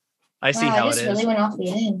die? I see how it is. Really went off the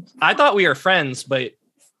end. I thought we were friends, but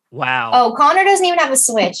wow. Oh, Connor doesn't even have a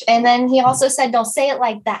Switch. And then he also said, don't say it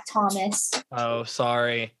like that, Thomas. Oh,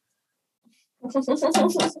 sorry.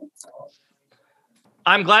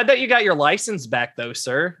 I'm glad that you got your license back, though,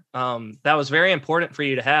 sir. That was very important for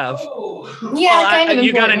you to have. Yeah, kind of.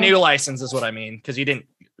 You got a new license, is what I mean, because you didn't.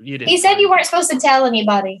 He said you weren't supposed to tell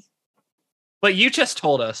anybody. But you just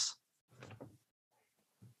told us.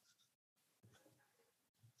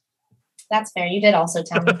 That's fair. You did also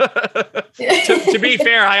tell me. to be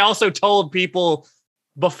fair, I also told people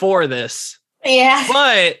before this. Yeah.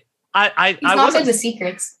 But He's not good with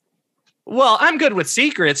secrets. Well, I'm good with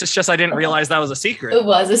secrets. It's just I didn't realize that was a secret. It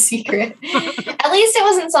was a secret. At least it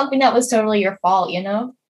wasn't something that was totally your fault, you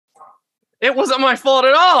know? It wasn't my fault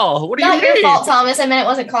at all. What do you mean? Not your fault, Thomas. I meant it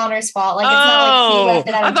wasn't Connor's fault. Like, it's not like he left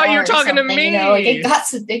it out of I thought you were talking to me. You know? Like,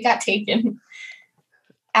 it got taken.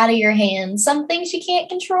 out of your hands. Some things you can't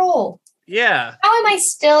control. Yeah. How am I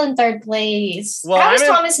still in third place? Well, how does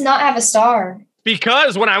Thomas not have a star?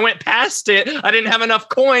 Because when I went past it, I didn't have enough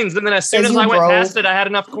coins. And then as soon as I went past it, I had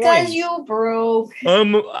enough coins. Because you broke.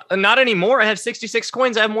 Not anymore. I have 66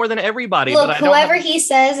 coins. I have more than everybody. Look, whoever he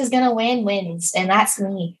says is going to win wins. And that's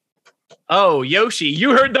me. Oh, Yoshi.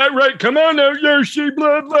 You heard that right. Come on now, Yoshi.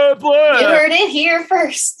 Blah, blah, blah. You heard it here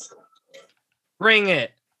first. Bring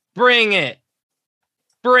it. Bring it.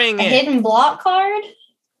 Bring it. A hidden block card?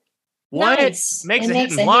 What? Nice. Makes a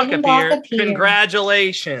hidden block appear.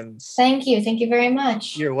 Congratulations. Thank you. Thank you very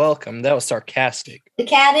much. You're welcome. That was sarcastic. The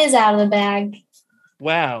cat is out of the bag.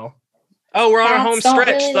 Wow. Oh, we're on a home stretch.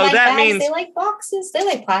 Really so that means they like boxes. They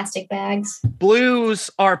like plastic bags. Blues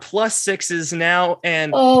are +6s now,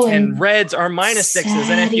 and reds are -6s.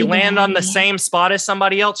 And if you land on the same spot as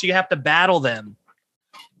somebody else, you have to battle them.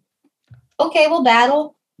 Okay, we'll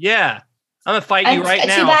battle. Yeah. I'm going to fight you right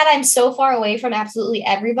now. Too bad I'm so far away from absolutely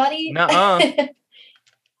everybody. Nuh-uh.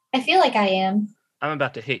 I feel like I am. I'm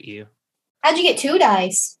about to hit you. How'd you get 2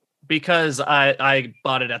 dice? Because I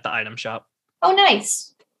bought it at the item shop. Oh,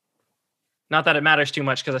 nice. Not that it matters too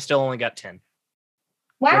much because I still only got 10.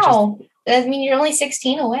 Wow. I mean, you're only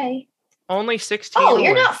 16 away. Only 16 away.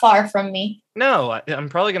 You're not far from me. No, I'm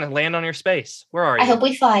probably going to land on your space. Where are you? I hope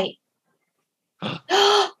we fight.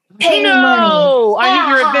 Pay me money. I need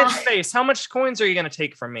your event space. How much coins are you going to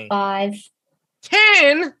take from me? 5.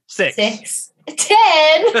 10. 6.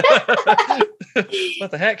 10.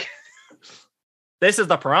 What the heck? This is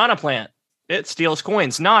the piranha plant. It steals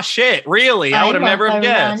coins. Nah, shit. Really? I would have never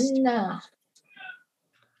guessed.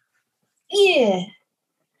 Yeah.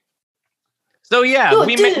 So yeah,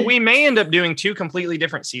 we may end up doing 2 completely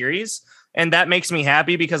different series, and that makes me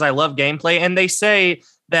happy because I love gameplay. And they say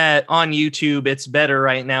that on YouTube it's better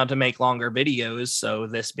right now to make longer videos. So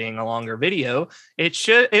this being a longer video,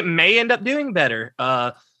 it may end up doing better.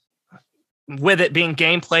 With it being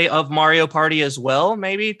gameplay of Mario Party as well,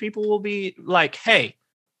 maybe people will be like, "Hey,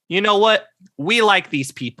 you know what? We like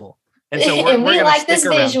these people." And so we're we like this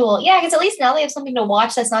visual. Yeah, because at least now they have something to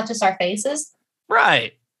watch that's not just our faces.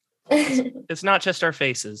 Right. It's not just our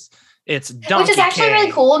faces. It's Donkey Which is actually King.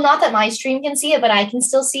 really cool. Not that my stream can see it, but I can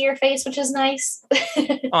still see your face, which is nice.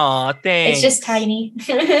 Aw, thanks. It's just tiny.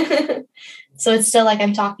 So it's still like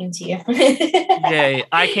I'm talking to you. Yay.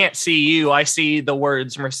 I can't see you. I see the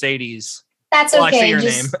words Mercedes. That's okay. I see your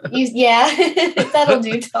name. That'll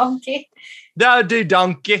do, Donkey. That'll do,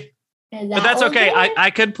 Donkey. But that's okay. I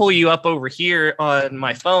could pull you up over here on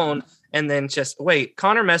my phone and then just wait.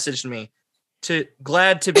 Connor messaged me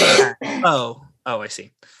glad to be back. Oh, I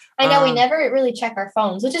see. I know we never really check our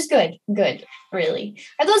phones, which is good. Good, really.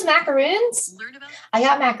 Are those macaroons? I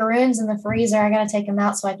got macaroons in the freezer. I gotta take them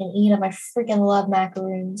out so I can eat them. I freaking love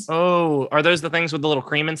macaroons. Oh, are those the things with the little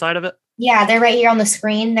cream inside of it? Yeah, they're right here on the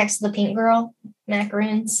screen next to the pink girl.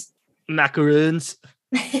 Macaroons. Macaroons.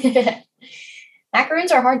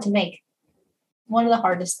 Macaroons are hard to make. One of the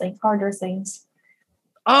harder things.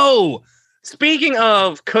 Oh, speaking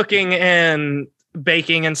of cooking and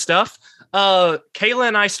baking and stuff, Kayla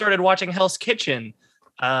and I started watching Hell's Kitchen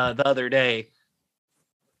the other day.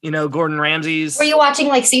 You know, Gordon Ramsay's. Were you watching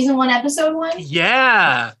like season 1, episode 1?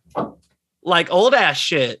 Yeah. Like old ass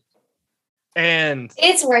shit. And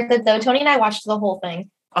it's worth it though. Tony and I watched the whole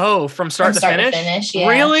thing. Oh, from start to finish? Yeah.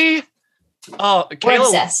 Really? Oh, We're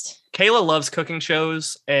obsessed. Kayla loves cooking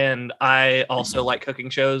shows, and I also like cooking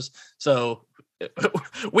shows. So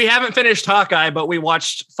we haven't finished Hawkeye, but we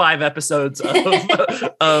watched 5 episodes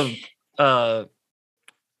of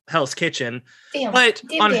Hell's Kitchen. Damn,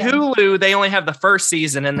 on Hulu, they only have the first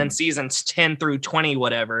season and then seasons 10 through 20,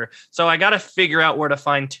 whatever. So I got to figure out where to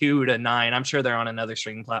find 2 to 9. I'm sure they're on another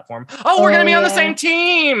streaming platform. Oh, we're going to be on the same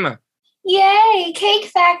team. Yay, Cake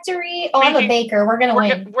Factory. Oh, I'm a baker. We're going to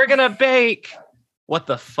win. We're going to bake. What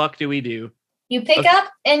the fuck do we do? You pick up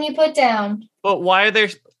and you put down. But why are there...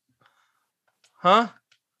 Huh?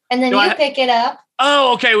 And then you pick it up.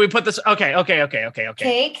 Oh, okay. We put this... Okay.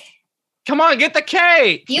 Cake. Come on, get the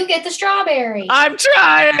cake. You get the strawberry. I'm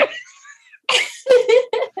trying.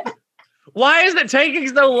 Why is it taking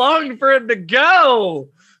so long for it to go?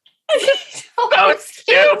 So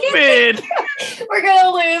stupid. We're going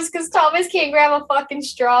to lose because Thomas can't grab a fucking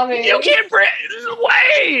strawberry. You can't...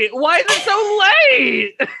 Wait. Why is it so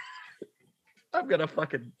late? I'm going to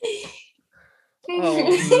fucking...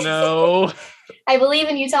 Oh, no. I believe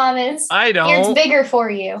in you, Thomas. I don't. Here's bigger for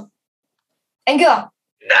you. And go.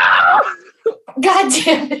 No! God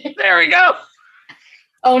damn it. There we go.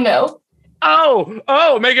 Oh, no.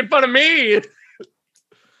 Oh, making fun of me.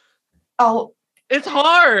 Oh. It's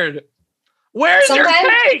hard. Where's your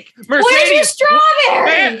cake? Mercedes, where's your strawberry?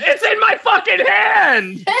 Man, it's in my fucking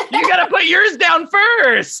hand. You gotta put yours down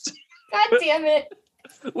first. God damn it.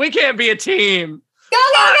 We can't be a team. Go,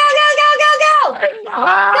 go, go, go, go, go, go. Go,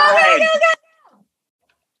 go, go, go.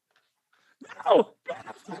 No.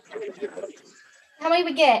 How many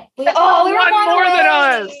we get? We were one more than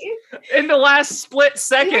us. In the last split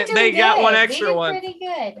second, they got one extra one. Pretty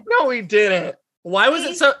good. No, we didn't. Why was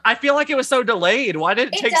it so? I feel like it was so delayed. Why did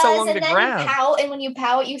it take so long to grab? You pout, and when you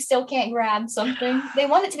pout, you still can't grab something. They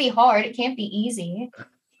want it to be hard. It can't be easy.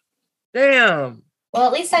 Damn. Well,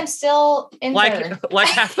 at least I'm still in third. Like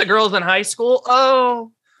half the girls in high school.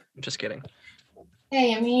 Oh, I'm just kidding.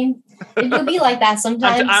 Hey, I mean, it'll be like that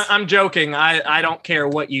sometimes. I'm joking. I don't care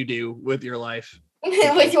what you do with your life.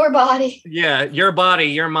 With your body. Yeah, your body,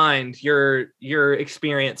 your mind, your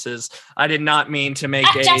experiences. I did not mean to make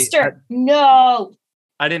Jester. No.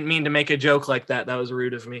 I didn't mean to make a joke like that. That was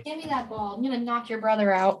rude of me. Give me that ball. I'm gonna knock your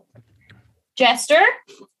brother out. Jester,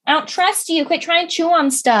 I don't trust you. Quit trying to chew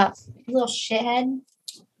on stuff. You little shithead.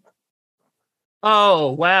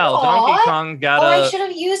 Oh, wow. Aww. Donkey Kong got I should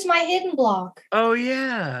have used my hidden block. Oh,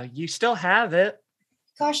 yeah. You still have it.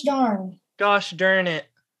 Gosh darn. Gosh darn it.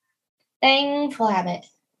 Dang flabbit.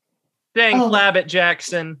 Dang flabbit,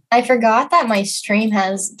 Jackson. I forgot that my stream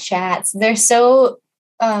has chats. They're so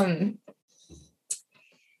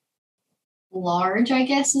large, I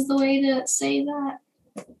guess is the way to say that.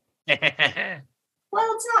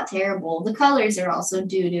 Well, it's not terrible. The colors are also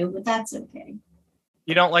doo-doo, but that's okay.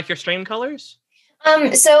 You don't like your stream colors?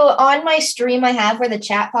 So on my stream, I have where the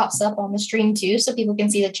chat pops up on the stream too, so people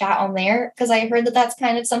can see the chat on there, because I heard that that's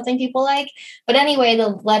kind of something people like. But anyway, the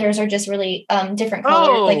letters are just really different colors.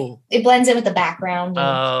 Oh. Like it blends in with the background.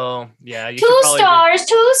 Oh, yeah. You 2 stars,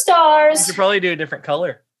 2 stars. You should probably do a different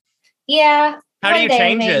color. Yeah. How do you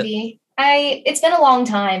change it? It's been a long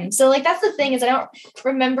time. So like, that's the thing is I don't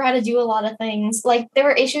remember how to do a lot of things. Like there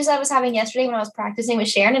were issues I was having yesterday when I was practicing with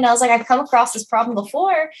Sharon, and I was like, I've come across this problem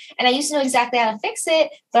before and I used to know exactly how to fix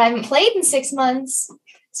it, but I haven't played in 6 months.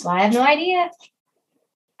 So I have no idea.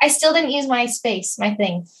 I still didn't use my space, my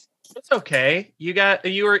thing. It's okay. You got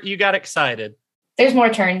excited. There's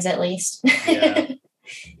more turns at least. Yeah.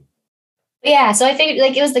 Yeah. So I figured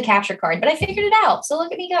like it was the capture card, but I figured it out. So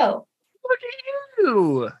look at me go. Look at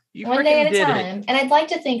you. You one day at a time. And I'd like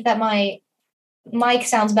to think that my mic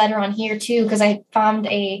sounds better on here too, because I found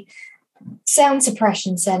a sound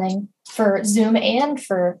suppression setting for Zoom and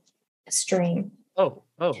for stream. Oh.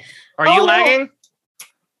 Are you lagging?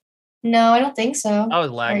 No, I don't think so. I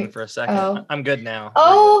was lagging for a second. Oh. I'm good now.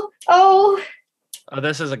 Oh,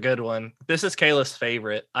 this is a good one. This is Kayla's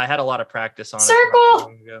favorite. I had a lot of practice on it.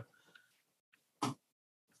 Circle.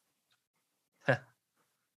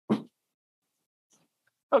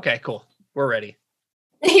 Okay, cool. We're ready.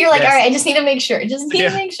 You're like, yes. All right, I just need to make sure.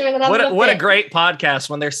 That I'm what a great podcast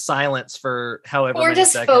when there's silence for however we're many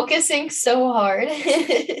just seconds. Focusing so hard.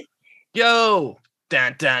 Yo.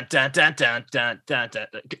 Dun, dun, dun, dun, dun, dun, dun, dun.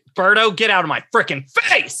 Birdo, get out of my freaking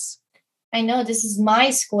face. I know, this is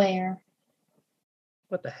my square.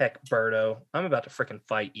 What the heck, Birdo? I'm about to freaking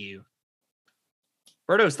fight you.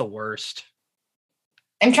 Birdo's the worst.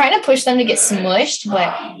 I'm trying to push them to get smushed,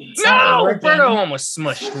 but no, Birdo almost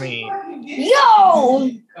smushed me.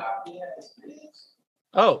 Yo!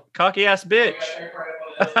 Oh, cocky ass bitch.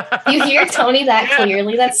 You hear Tony that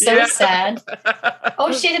clearly? That's so sad.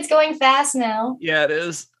 Oh shit, it's going fast now. Yeah, it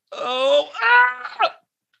is. Oh, ah!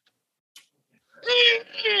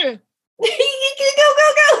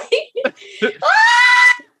 Go.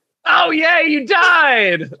 Ah! Oh yeah, you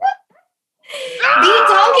died. Beat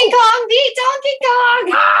Donkey Kong! Beat Donkey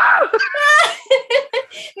Kong! Ah!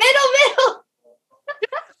 Middle!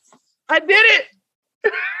 I did it!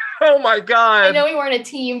 Oh my god. I know we weren't a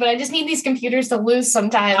team, but I just need these computers to lose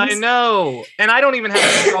sometimes. I know. And I don't even have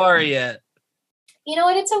a star yet. You know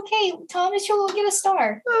what? It's okay. Thomas, you'll get a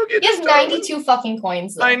star. You have 92 fucking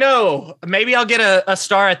coins, though. I know. Maybe I'll get a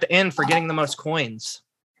star at the end for getting the most coins.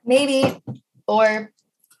 Maybe. Or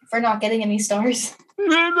for not getting any stars.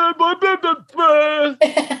 Shut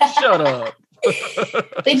up.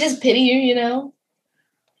 They just pity you, you know?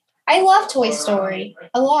 I love Toy Story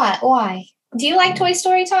a lot. Why? Do you like Toy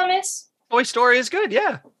Story, Thomas? Toy Story is good,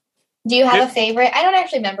 yeah. Do you have a favorite? I don't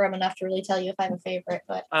actually remember them enough to really tell you if I have a favorite,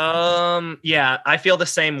 but yeah, I feel the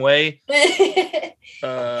same way.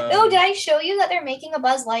 Oh, did I show you that they're making a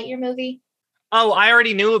Buzz Lightyear movie? Oh, I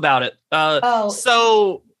already knew about it.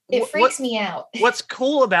 So it freaks me out. What's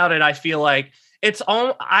cool about it, I feel like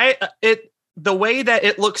the way that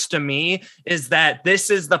it looks to me is that this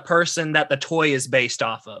is the person that the toy is based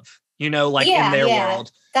off of. like in their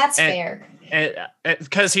world. That's fair.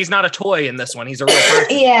 Because he's not a toy in this one. He's a real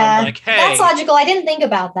person. Yeah. I'm like, hey. That's logical. I didn't think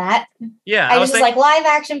about that. Yeah. I was just like live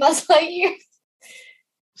action Buzz Lightyear.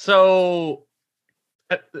 So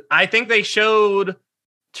I think they showed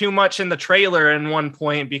too much in the trailer in one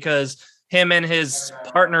point because him and his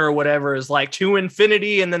partner or whatever is like to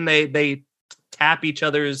infinity, and then they tap each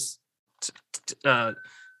other's they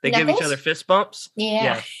knuckles? give each other fist bumps.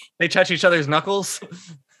 Yeah. They touch each other's knuckles.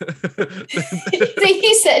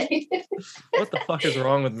 He said what the fuck is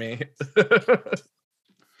wrong with me?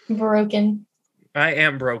 Broken. I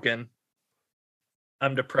am broken.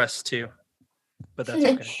 I'm depressed too. But that's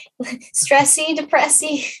okay. Stressy,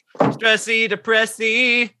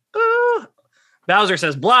 depressy. Ooh. Bowser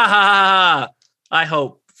says, blah. I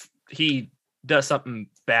hope he does something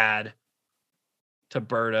bad to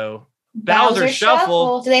Birdo. Bowser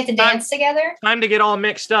Shuffle. Do they have to dance together? Time to get all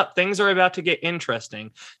mixed up. Things are about to get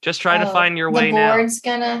interesting. Just try to find your way now. The board's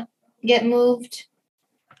gonna get moved.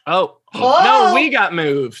 Oh. No, we got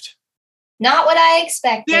moved. Not what I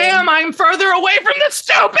expected. Damn, I'm further away from the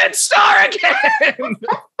stupid star again.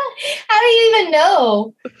 How do you even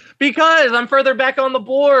know? Because I'm further back on the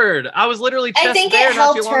board. I was literally just I think it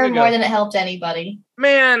helped her more than it helped anybody.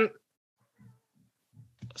 Man,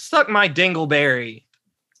 suck my dingleberry.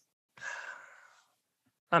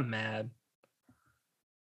 I'm mad.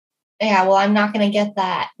 Yeah, well, I'm not going to get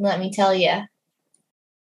that. Let me tell you.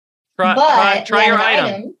 Try your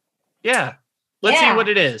item. Yeah. Let's see what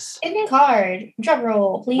it is. Hidden card. Drum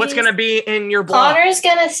roll, please. What's going to be in your block? Connor's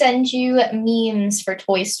going to send you memes for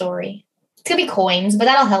Toy Story. It's going to be coins, but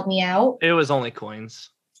that'll help me out. It was only coins.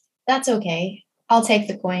 That's okay. I'll take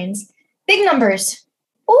the coins. Big numbers.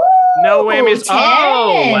 Ooh, no whammies. 10.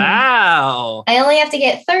 Oh, wow. I only have to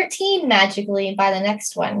get 13 magically by the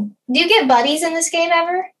next one. Do you get buddies in this game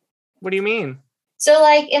ever? What do you mean? So,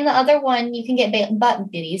 like, in the other one, you can get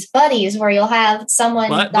buddies, where you'll have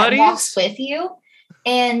someone that walks with you,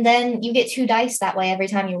 and then you get 2 dice that way every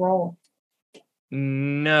time you roll.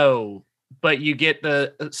 No, but you get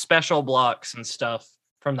the special blocks and stuff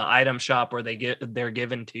from the item shop where they're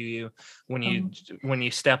given to you when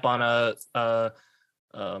you step on a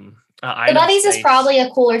the buddies space. Is probably a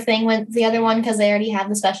cooler thing with the other one because they already have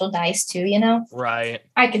the special dice too, Right.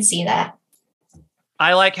 I could see that.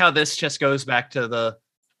 I like how this just goes back to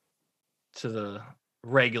the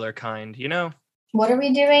regular kind, What are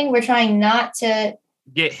we doing? We're trying not to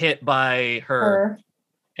get hit by her.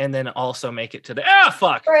 And then also make it to the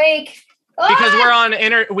fuck break. Because we're on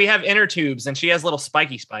we have inner tubes and she has little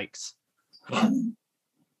spiky spikes.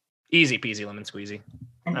 Easy peasy lemon squeezy.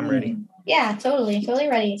 I'm ready. Yeah, totally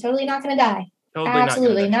ready. Totally not gonna die.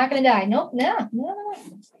 Absolutely not gonna die. Nope, no.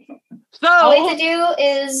 So all we have to do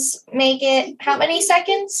is make it how many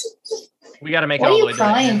seconds? We gotta make it all the way. What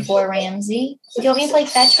are you crying for, Ramsey? Do you want me to play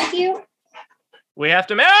fetch with you? We have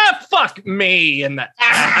to fuck me in the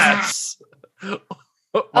ass.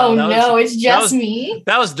 Wow, no, it's just me.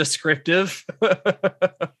 That was descriptive.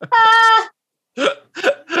 I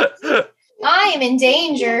am in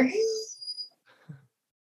danger.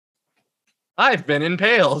 I've been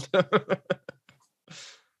impaled. Go.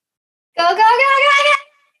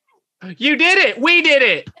 You did it. We did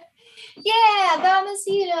it. Yeah,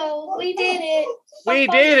 Valmacito. We did it. We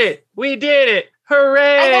did it.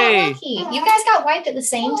 Hooray. I got lucky. You guys got wiped at the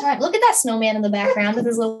same time. Look at that snowman in the background with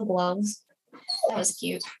his little gloves. That was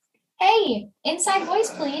cute. Hey, inside voice,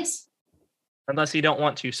 please. Unless you don't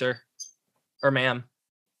want to, sir. Or ma'am.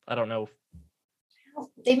 I don't know.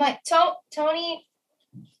 They might. Tony.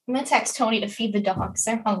 I'm going to text Tony to feed the dogs.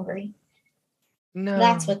 They're hungry. No.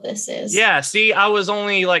 That's what this is. Yeah, see, I was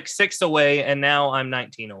only like 6 away, and now I'm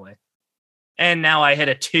 19 away. And now I hit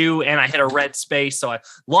a 2, and I hit a red space, so I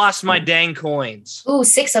lost my dang coins. Ooh,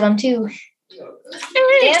 6 of them, too.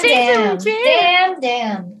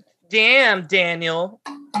 Damn, Daniel.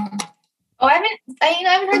 Oh, I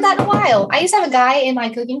haven't heard that in a while. I used to have a guy in my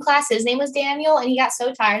cooking class. His name was Daniel, and he got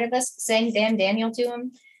so tired of us saying "damn Daniel" to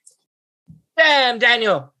him. Damn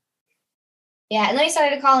Daniel. Yeah, and then he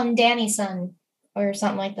started to call him Danny's son or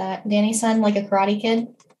something like that. Danny's son, like a karate kid.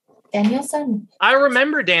 Daniel's son. I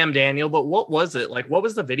remember Damn Daniel, but what was it? Like, what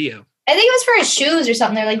was the video? I think it was for his shoes or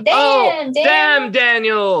something. They're like, damn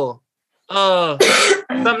Daniel.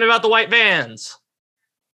 Something about the white vans.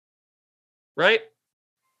 Right?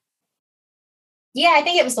 Yeah, I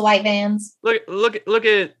think it was the white vans. Look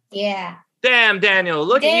at. Yeah. Damn, Daniel.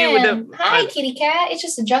 Look at you with the. Hi, kitty cat. It's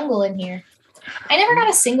just a jungle in here. I never got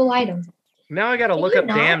a single item. Now I got to look up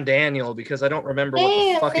Damn Daniel because I don't remember what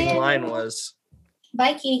the fucking line was.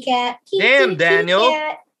 Bye, kitty cat. Damn, Daniel. Kitty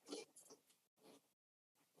cat.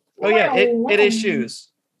 Oh, yeah. It is shoes.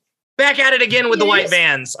 Back at it again with the white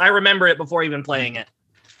vans. I remember it before even playing it.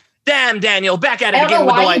 Damn, Daniel, back at it again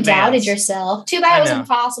with the white vans. I don't know why you doubted yourself. Too bad it was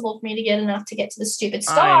impossible for me to get enough to get to the stupid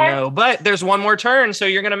star. I know, but there's one more turn, so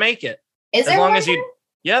you're going to make it. Is there one more turn?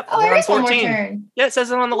 Yep. Oh, there is 14. One more turn. Yeah, it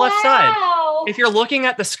says it on the left side. If you're looking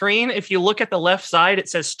at the screen, if you look at the left side, it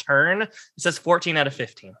says turn. It says 14 out of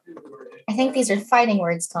 15. I think these are fighting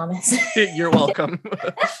words, Thomas. You're welcome.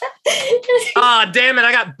 Damn it.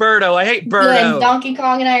 I got Birdo. I hate Birdo. Good. Donkey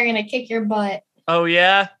Kong and I are going to kick your butt. Oh,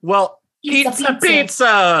 yeah? Well,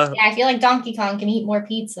 pizza. Yeah, I feel like Donkey Kong can eat more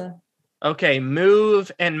pizza. Okay,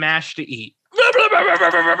 move and mash to eat.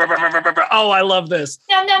 Oh, I love this.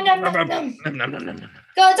 Nom, nom, nom, nom, nom. Nom, nom, nom, nom.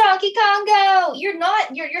 Go, Donkey Kong, go! You're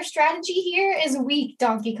not, your strategy here is weak,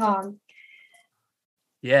 Donkey Kong.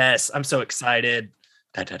 Yes, I'm so excited.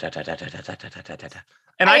 And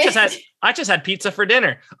I just had pizza for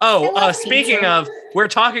dinner. Oh, speaking of, we're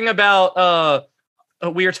talking about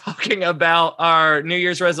our New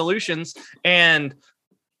Year's resolutions, and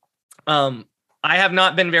I have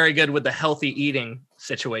not been very good with the healthy eating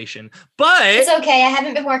situation, but it's okay. I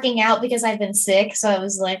haven't been working out because I've been sick, so I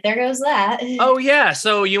was like, there goes that. Oh yeah,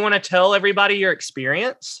 so you want to tell everybody your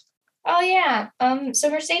experience? Oh yeah. So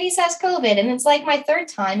Mercedes has COVID, and it's like my third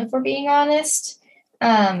time, if we're being honest.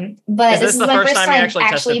 But this is my first time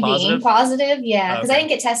actually being positive. Yeah, because I didn't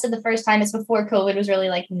get tested the first time. It's before COVID was really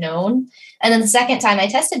like known, and then the second time I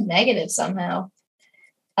tested negative somehow.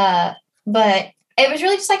 But it was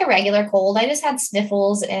really just like a regular cold. I just had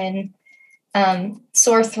sniffles and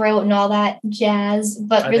sore throat and all that jazz.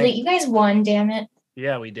 But you guys won, damn it.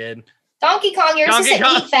 Yeah, we did. Donkey Kong, you're supposed to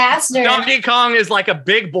eat faster. Donkey Kong is like a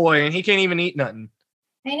big boy and he can't even eat nothing.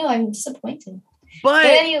 I know, I'm disappointed. But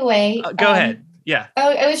anyway. Go ahead. Yeah.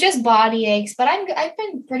 Oh, it was just body aches, but I've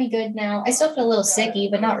been pretty good now. I still feel a little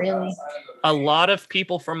sicky, but not really. A lot of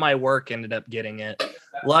people from my work ended up getting it.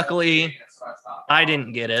 Luckily, I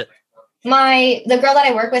didn't get it. The girl that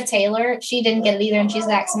I work with, Taylor, she didn't get it either, and she's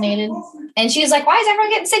vaccinated. And she was like, "Why is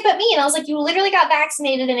everyone getting sick but me?" And I was like, "You literally got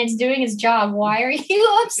vaccinated, and it's doing its job. Why are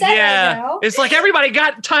you upset right now?" It's like everybody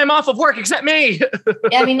got time off of work except me.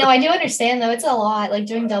 Yeah, I mean, no, I do understand though. It's a lot, like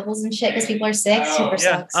doing doubles and shit because people are sick. Super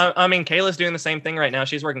sucks. I mean, Kayla's doing the same thing right now.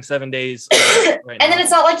 She's working 7 days. Right and then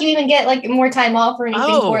it's not like you even get like more time off or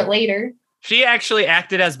anything for it later. She actually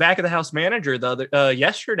acted as back of the house manager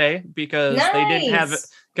yesterday because they didn't have it.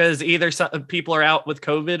 Because either some people are out with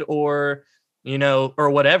COVID or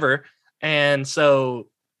whatever. And so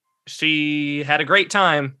she had a great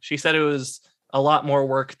time. She said it was a lot more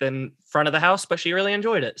work than front of the house, but she really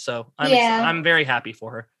enjoyed it. So I'm very happy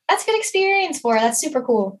for her. That's a good experience for her. That's super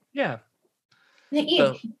cool. Yeah.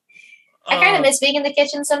 I kind of miss being in the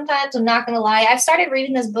kitchen sometimes. I'm not going to lie. I've started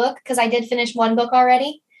reading this book because I did finish one book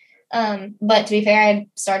already. But to be fair, I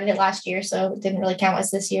started it last year, so it didn't really count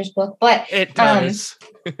as this year's book. But it does.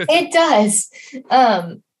 It does.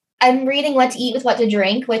 I'm reading What to Eat with What to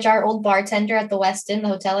Drink, which our old bartender at the Westin, the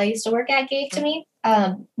hotel I used to work at, gave to me,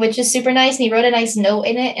 which is super nice. And he wrote a nice note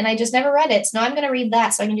in it, and I just never read it. So now I'm going to read that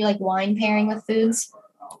so I can do like wine pairing with foods.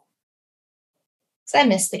 So I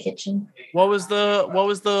miss the kitchen. What was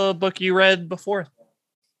the book you read before?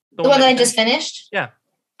 The one that I just finished? Yeah.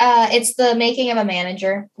 It's The Making of a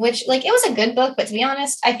Manager, which like it was a good book, but to be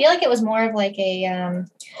honest, I feel like it was more of like a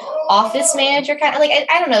office manager kind of like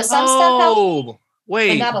I don't know, some stuff helped.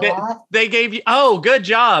 Wait, not a lot. They gave you good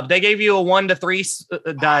job. They gave you a 1 to 3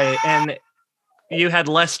 diet and you had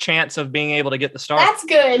less chance of being able to get the star. That's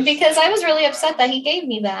good because I was really upset that he gave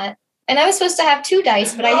me that. And I was supposed to have 2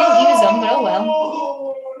 dice, but I didn't use them, but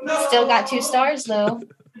oh well. Still got 2 stars though.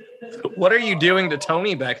 What are you doing to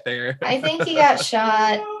Tony back there? I think he got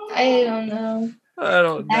shot. I don't know.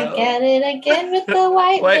 Back at it again with the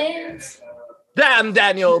white vans. Damn,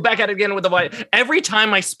 Daniel. Back at it again with the white. Every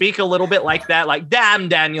time I speak a little bit like that, like, damn,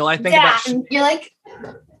 Daniel, I think about... You're like...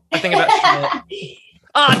 I think about shit.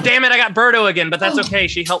 Damn it, I got Birdo again, but that's okay.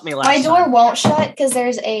 She helped me last time. My door won't shut because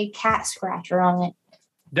there's a cat scratcher on it.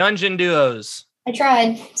 Dungeon Duos. I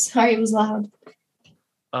tried. Sorry, it was loud.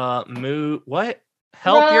 What?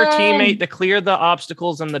 Help your teammate to clear the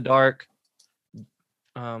obstacles in the dark.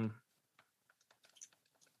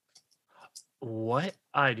 What?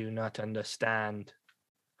 I do not understand.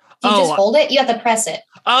 You just hold it? You have to press it.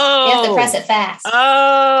 Oh. You have to press it fast.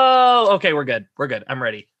 Oh. Okay, we're good. I'm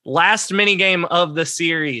ready. Last mini game of the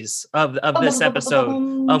series of this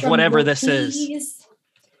episode of whatever this is.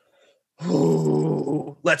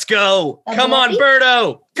 Ooh, let's go. Come on,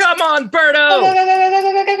 Birdo. Come on,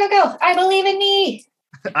 Birdo. Go. I believe in me.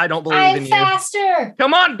 I don't believe in you. I'm faster.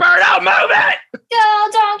 Come on, Birdo, move it. Go,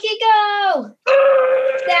 donkey, go.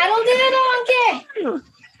 That'll do, donkey.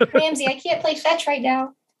 Ramsey, I can't play fetch right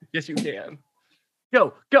now. Yes, you can.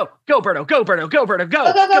 Go, Birdo, go, Birdo, go, Birdo,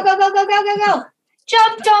 go. Go.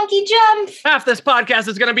 Jump, donkey, jump. Half this podcast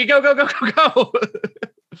is going to be go.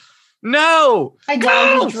 No. My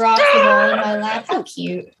dog just dropped the ball in my lap. How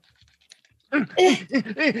cute. Go.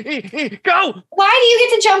 Why do you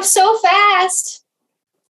get to jump so fast?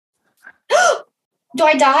 Do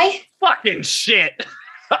I die? Fucking shit.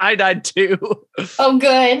 I died too. Oh,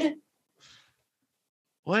 good.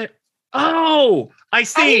 What? Oh, I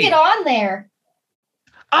see. How do you get on there?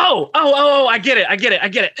 Oh, I get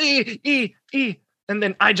it. E. And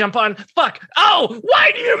then I jump on. Fuck. Oh,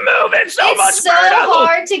 why do you move it so much, It's so Birdo?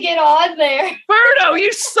 hard to get on there. Birdo,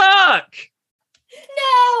 you suck.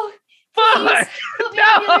 No. Fuck. Put me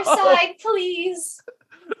on the other side, please.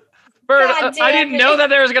 Birdo, God damn I didn't know that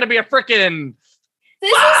there was going to be a freaking...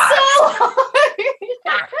 This is so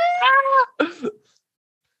hard.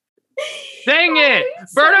 Dang it.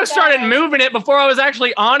 So Birdo started bad. moving it before I was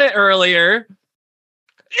actually on it earlier.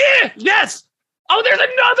 Yes. Oh, there's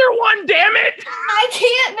another one. Damn it. I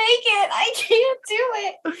can't make it. I can't do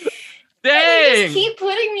it. You Dang. just keep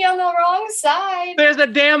putting me on the wrong side. There's a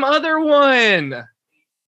damn other one.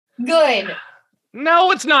 Good.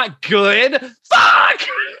 No, it's not good. Fuck.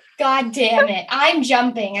 God damn it. I'm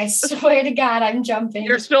jumping. I swear to God, I'm jumping.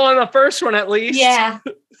 You're still on the first one at least. Yeah.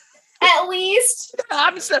 At least.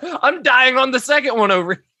 I'm dying on the second one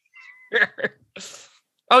over here.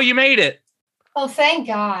 Oh, you made it. Oh, thank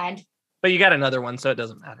God. But you got another one, so it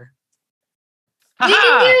doesn't matter. We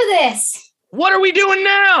can do this. What are we doing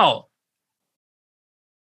now?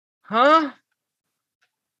 Huh?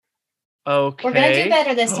 Okay. We're going to do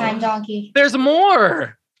better this time, Donkey. There's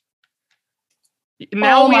more.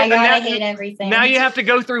 Now oh my God, I hate everything. Now you have to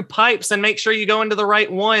go through pipes and make sure you go into the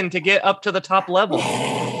right one to get up to the top level.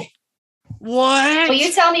 What? Will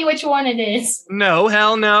you tell me which one it is? No,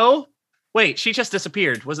 hell no. Wait, she just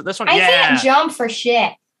disappeared. Was it this one? I can't jump for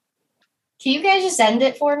shit. Can you guys just end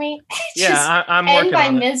it for me? Yeah, I'm working on it. End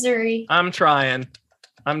on my misery. I'm trying.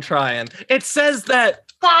 It says that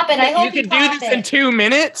Pop it. I hope you can do this in 2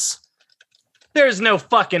 minutes. There's no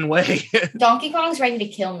fucking way. Donkey Kong's ready to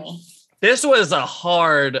kill me. This was a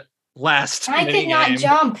hard last I could not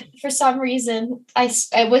jump for some reason.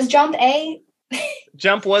 It was jump A.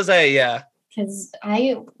 Jump was A, yeah. Because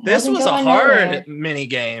this was a hard mini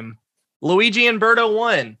game. Luigi and Birdo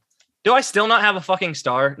won. Do I still not have a fucking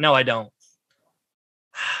star? No, I don't.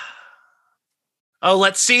 Oh,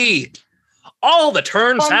 let's see. All the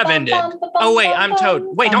turns have ended. Oh, wait, I'm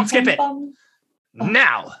Toad. Wait, don't skip it.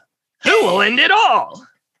 Now, who will end it all?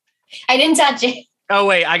 I didn't touch it. Oh,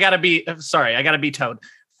 wait, I gotta be Toad.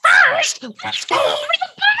 First, let's go over the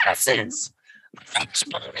bonuses. First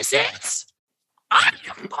bonuses.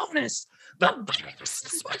 Item bonus. The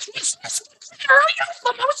bonuses which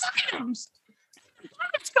the most items.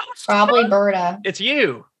 Probably Birdo. It's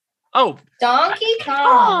you. Oh. Donkey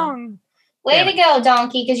Kong. Way to go,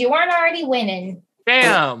 Donkey, because you weren't already winning.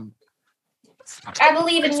 Damn. I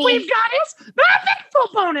believe in me. We've got is the eventful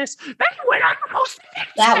bonus. They win on the most.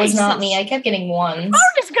 That was not me. I kept getting ones.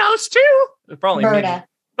 Bonus goes to probably Birdo.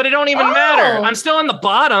 But it don't even matter. I'm still on the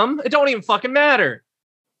bottom. It don't even fucking matter.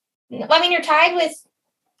 I mean, you're tied with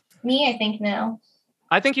me, I think, now.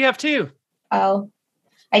 I think you have 2. Oh,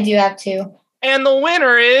 I do have 2. And the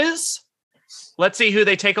winner is... Let's see who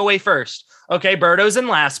they take away first. Okay, Birdo's in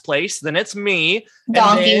last place. Then it's me.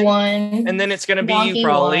 Donkey won. And then it's going to be you,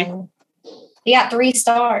 probably. Won. You got 3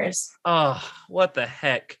 stars. Oh, what the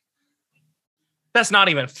heck? That's not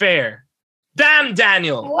even fair. Damn,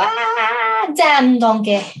 Daniel. Wow, damn,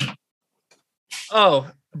 Donkey. Oh,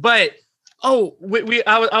 but... Oh,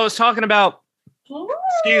 I was talking about...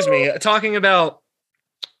 Excuse me. Talking about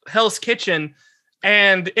Hell's Kitchen.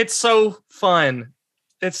 And it's so fun.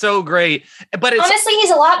 It's so great. But it's, honestly,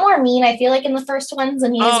 he's a lot more mean, I feel like, in the first ones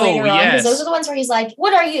than he is later on. Because those are the ones where he's like,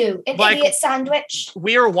 what are you? An idiot sandwich?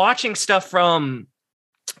 We are watching stuff from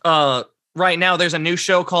right now. There's a new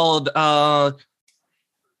show called The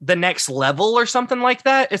Next Level or something like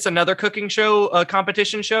that. It's another cooking show, a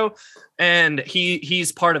competition show. And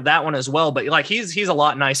he's part of that one as well. But like he's a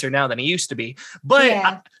lot nicer now than he used to be. But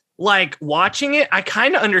yeah. Like watching it, I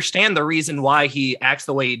kind of understand the reason why he acts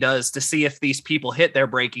the way he does to see if these people hit their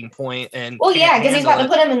breaking point. And well, yeah, because he's about to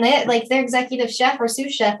put him in their executive chef or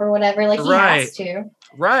sous chef or whatever. Like he has to.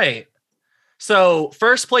 Right. So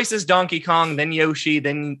first place is Donkey Kong, then Yoshi,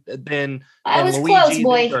 then I was Luigi, close,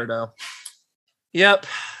 boy. then Birdo. Yep.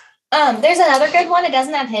 There's another good one. It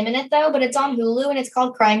doesn't have him in it though, but it's on Hulu and it's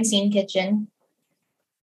called Crime Scene Kitchen.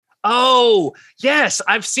 Oh, yes.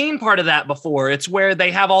 I've seen part of that before. It's where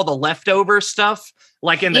they have all the leftover stuff,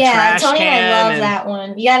 like in the trash Tony can. And I love that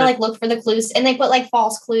one. You gotta look for the clues, and they put like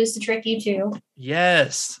false clues to trick you too.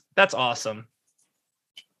 Yes, that's awesome.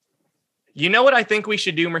 You know what I think we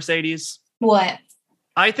should do, Mercedes? What?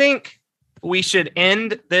 I think we should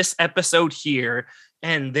end this episode here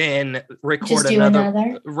and then record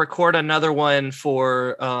another one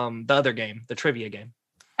for the other game, the trivia game.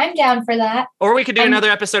 I'm down for that. Or we could do another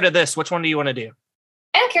episode of this. Which one do you want to do?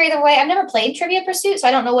 I don't care either way. I've never played Trivia Pursuit, so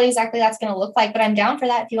I don't know what exactly that's going to look like, but I'm down for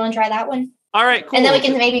that if you want to try that one. All right, cool. And then we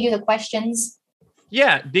can maybe do the questions.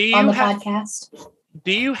 Yeah. On the podcast.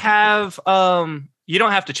 Do you have, you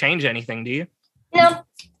don't have to change anything, do you? No.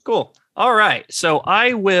 Cool. All right. So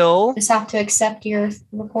I will just have to accept your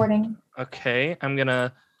recording. Okay. I'm going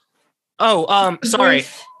to, sorry.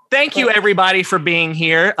 Thank you, everybody, for being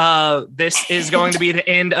here. This is going to be the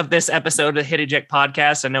end of this episode of the Hit Eject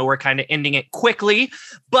podcast. I know we're kind of ending it quickly,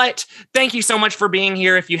 but thank you so much for being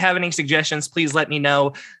here. If you have any suggestions, please let me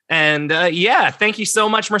know. And thank you so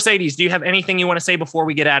much, Mercedes. Do you have anything you want to say before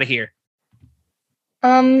we get out of here?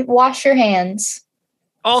 Wash your hands.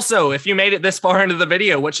 Also, if you made it this far into the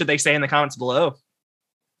video, what should they say in the comments below?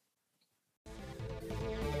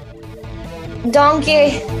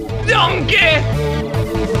 Donkey.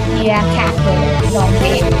 Yeah, cat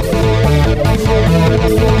donkey.